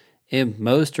district. If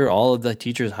most or all of the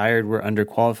teachers hired were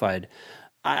underqualified,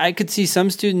 I could see some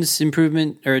students'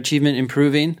 improvement or achievement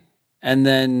improving,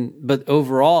 but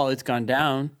overall it's gone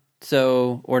down,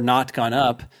 or not gone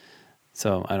up.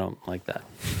 So I don't like that.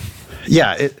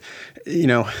 Yeah,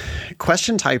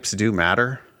 question types do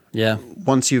matter. Yeah.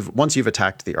 Once you've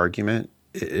attacked the argument,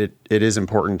 it is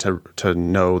important to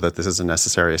know that this is a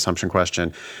necessary assumption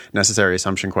question. Necessary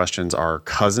assumption questions are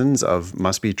cousins of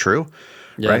must be true,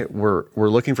 right? We're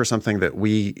looking for something that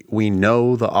we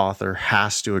know the author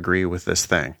has to agree with this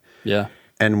thing. Yeah.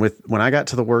 And when I got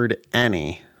to the word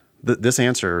any, this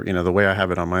answer, the way I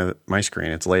have it on my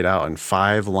screen, it's laid out in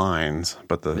 5 lines,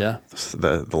 but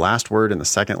the last word in the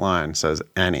second line says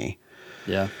any.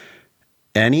 Yeah.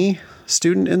 Any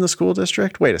student in the school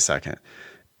district? Wait a second.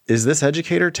 Is this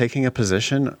educator taking a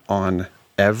position on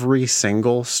every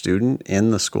single student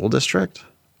in the school district?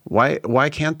 Why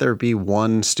can't there be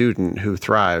one student who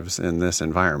thrives in this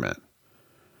environment?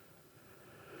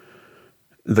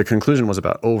 The conclusion was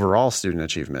about overall student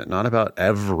achievement, not about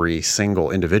every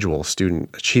single individual student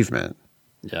achievement.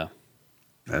 Yeah.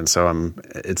 And so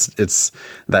it's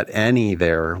that any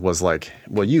there was like,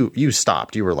 well, you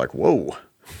stopped. You were like, whoa.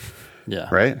 Yeah.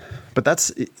 Right. But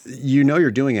that's,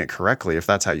 you're doing it correctly if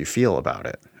that's how you feel about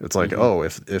it. It's like,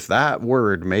 if that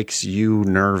word makes you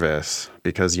nervous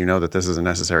because you know that this is a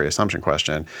necessary assumption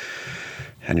question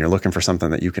and you're looking for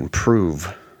something that you can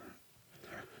prove,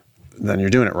 then you're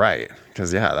doing it right.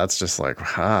 Because, that's just like,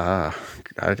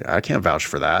 I can't vouch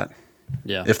for that.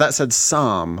 Yeah. If that said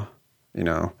some,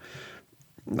 I'd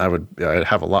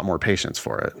have a lot more patience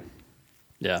for it.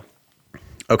 Yeah.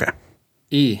 Okay.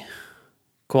 E.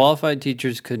 Qualified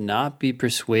teachers could not be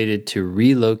persuaded to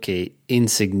relocate in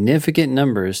significant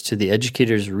numbers to the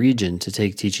educator's region to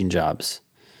take teaching jobs.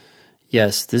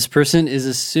 Yes, this person is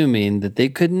assuming that they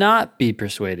could not be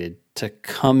persuaded to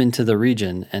come into the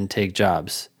region and take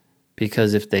jobs,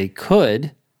 because if they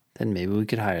could, then maybe we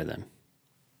could hire them.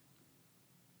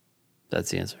 That's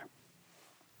the answer.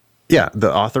 Yeah,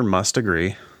 the author must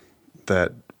agree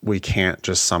that we can't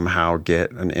just somehow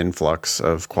get an influx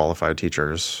of qualified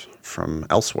teachers from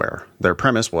elsewhere. Their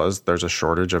premise was there's a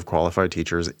shortage of qualified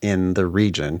teachers in the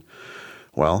region.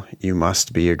 Well, you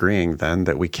must be agreeing then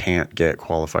that we can't get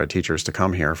qualified teachers to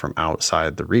come here from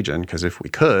outside the region, because if we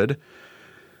could,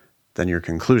 then your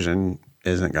conclusion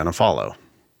isn't going to follow.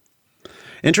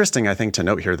 Interesting, I think, to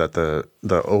note here that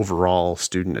the overall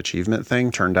student achievement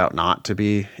thing turned out not to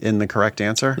be in the correct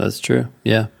answer. That's true.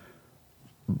 Yeah.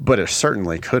 But it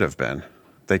certainly could have been.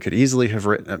 They could easily have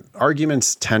written.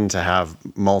 Arguments tend to have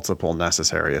multiple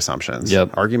necessary assumptions.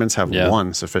 Yep. Arguments have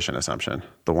one sufficient assumption,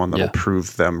 the one that will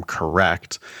prove them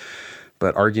correct.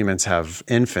 But arguments have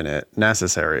infinite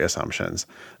necessary assumptions,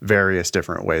 various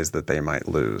different ways that they might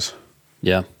lose.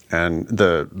 Yeah. And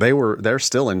they're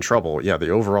still in trouble. Yeah, the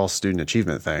overall student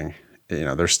achievement thing,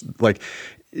 there's like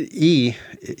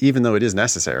even though it is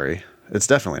necessary, it's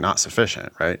definitely not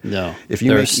sufficient, right? No. If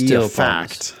you make E a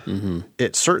fact,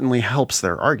 it certainly helps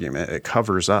their argument. It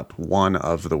covers up one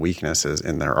of the weaknesses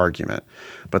in their argument.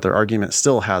 But their argument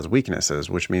still has weaknesses,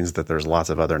 which means that there's lots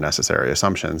of other necessary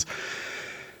assumptions.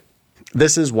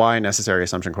 This is why necessary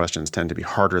assumption questions tend to be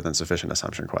harder than sufficient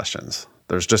assumption questions.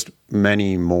 There's just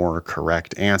many more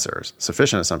correct answers.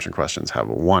 Sufficient assumption questions have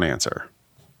one answer.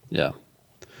 Yeah.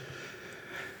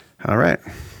 All right.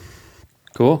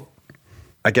 Cool.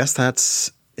 I guess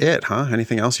that's it, huh?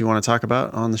 Anything else you want to talk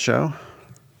about on the show?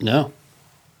 No.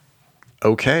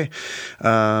 Okay.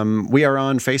 We are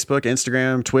on Facebook,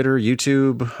 Instagram, Twitter,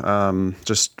 YouTube.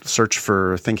 Just search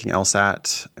for Thinking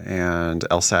LSAT and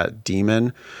LSAT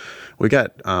Demon. We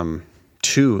got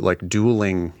two like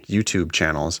dueling YouTube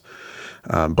channels.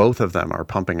 Both of them are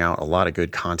pumping out a lot of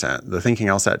good content. The Thinking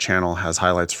LSAT channel has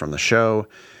highlights from the show.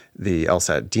 The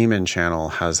LSAT Demon channel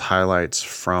has highlights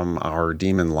from our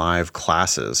Demon Live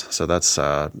classes. So that's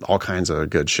all kinds of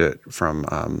good shit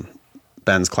from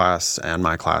Ben's class and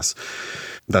my class.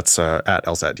 That's at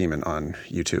LSAT Demon on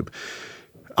YouTube.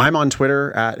 I'm on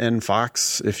Twitter at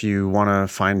nfox if you want to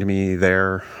find me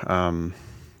there.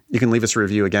 You can leave us a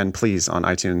review again, please, on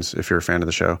iTunes if you're a fan of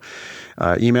the show.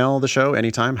 Email the show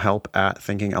anytime,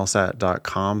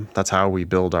 help@thinkinglsat.com. That's how we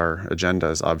build our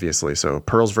agendas, obviously. So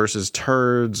pearls versus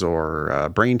turds, or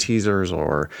brain teasers,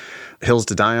 or hills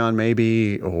to die on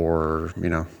maybe, or,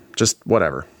 just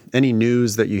whatever. Any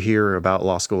news that you hear about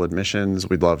law school admissions,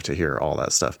 we'd love to hear all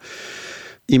that stuff.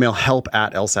 Email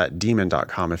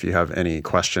help@lsatdemon.com if you have any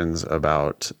questions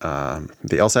about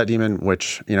the LSAT Demon,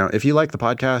 which, if you like the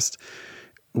podcast,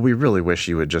 we really wish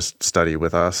you would just study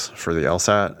with us for the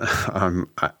LSAT.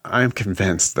 I'm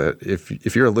convinced that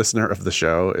if you're a listener of the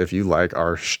show, if you like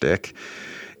our shtick,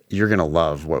 you're going to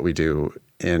love what we do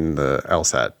in the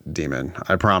LSAT Demon.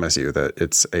 I promise you that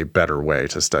it's a better way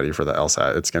to study for the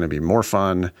LSAT. It's going to be more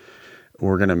fun.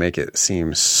 We're going to make it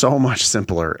seem so much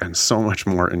simpler and so much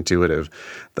more intuitive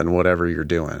than whatever you're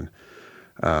doing.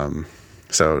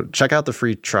 So check out the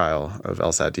free trial of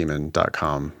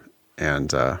lsatdemon.com,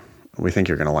 and we think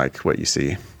you're going to like what you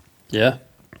see. Yeah.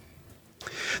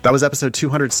 That was episode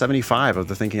 275 of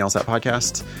the Thinking LSAT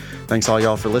podcast. Thanks all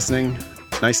y'all for listening.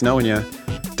 Nice knowing you.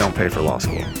 Don't pay for law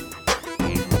school.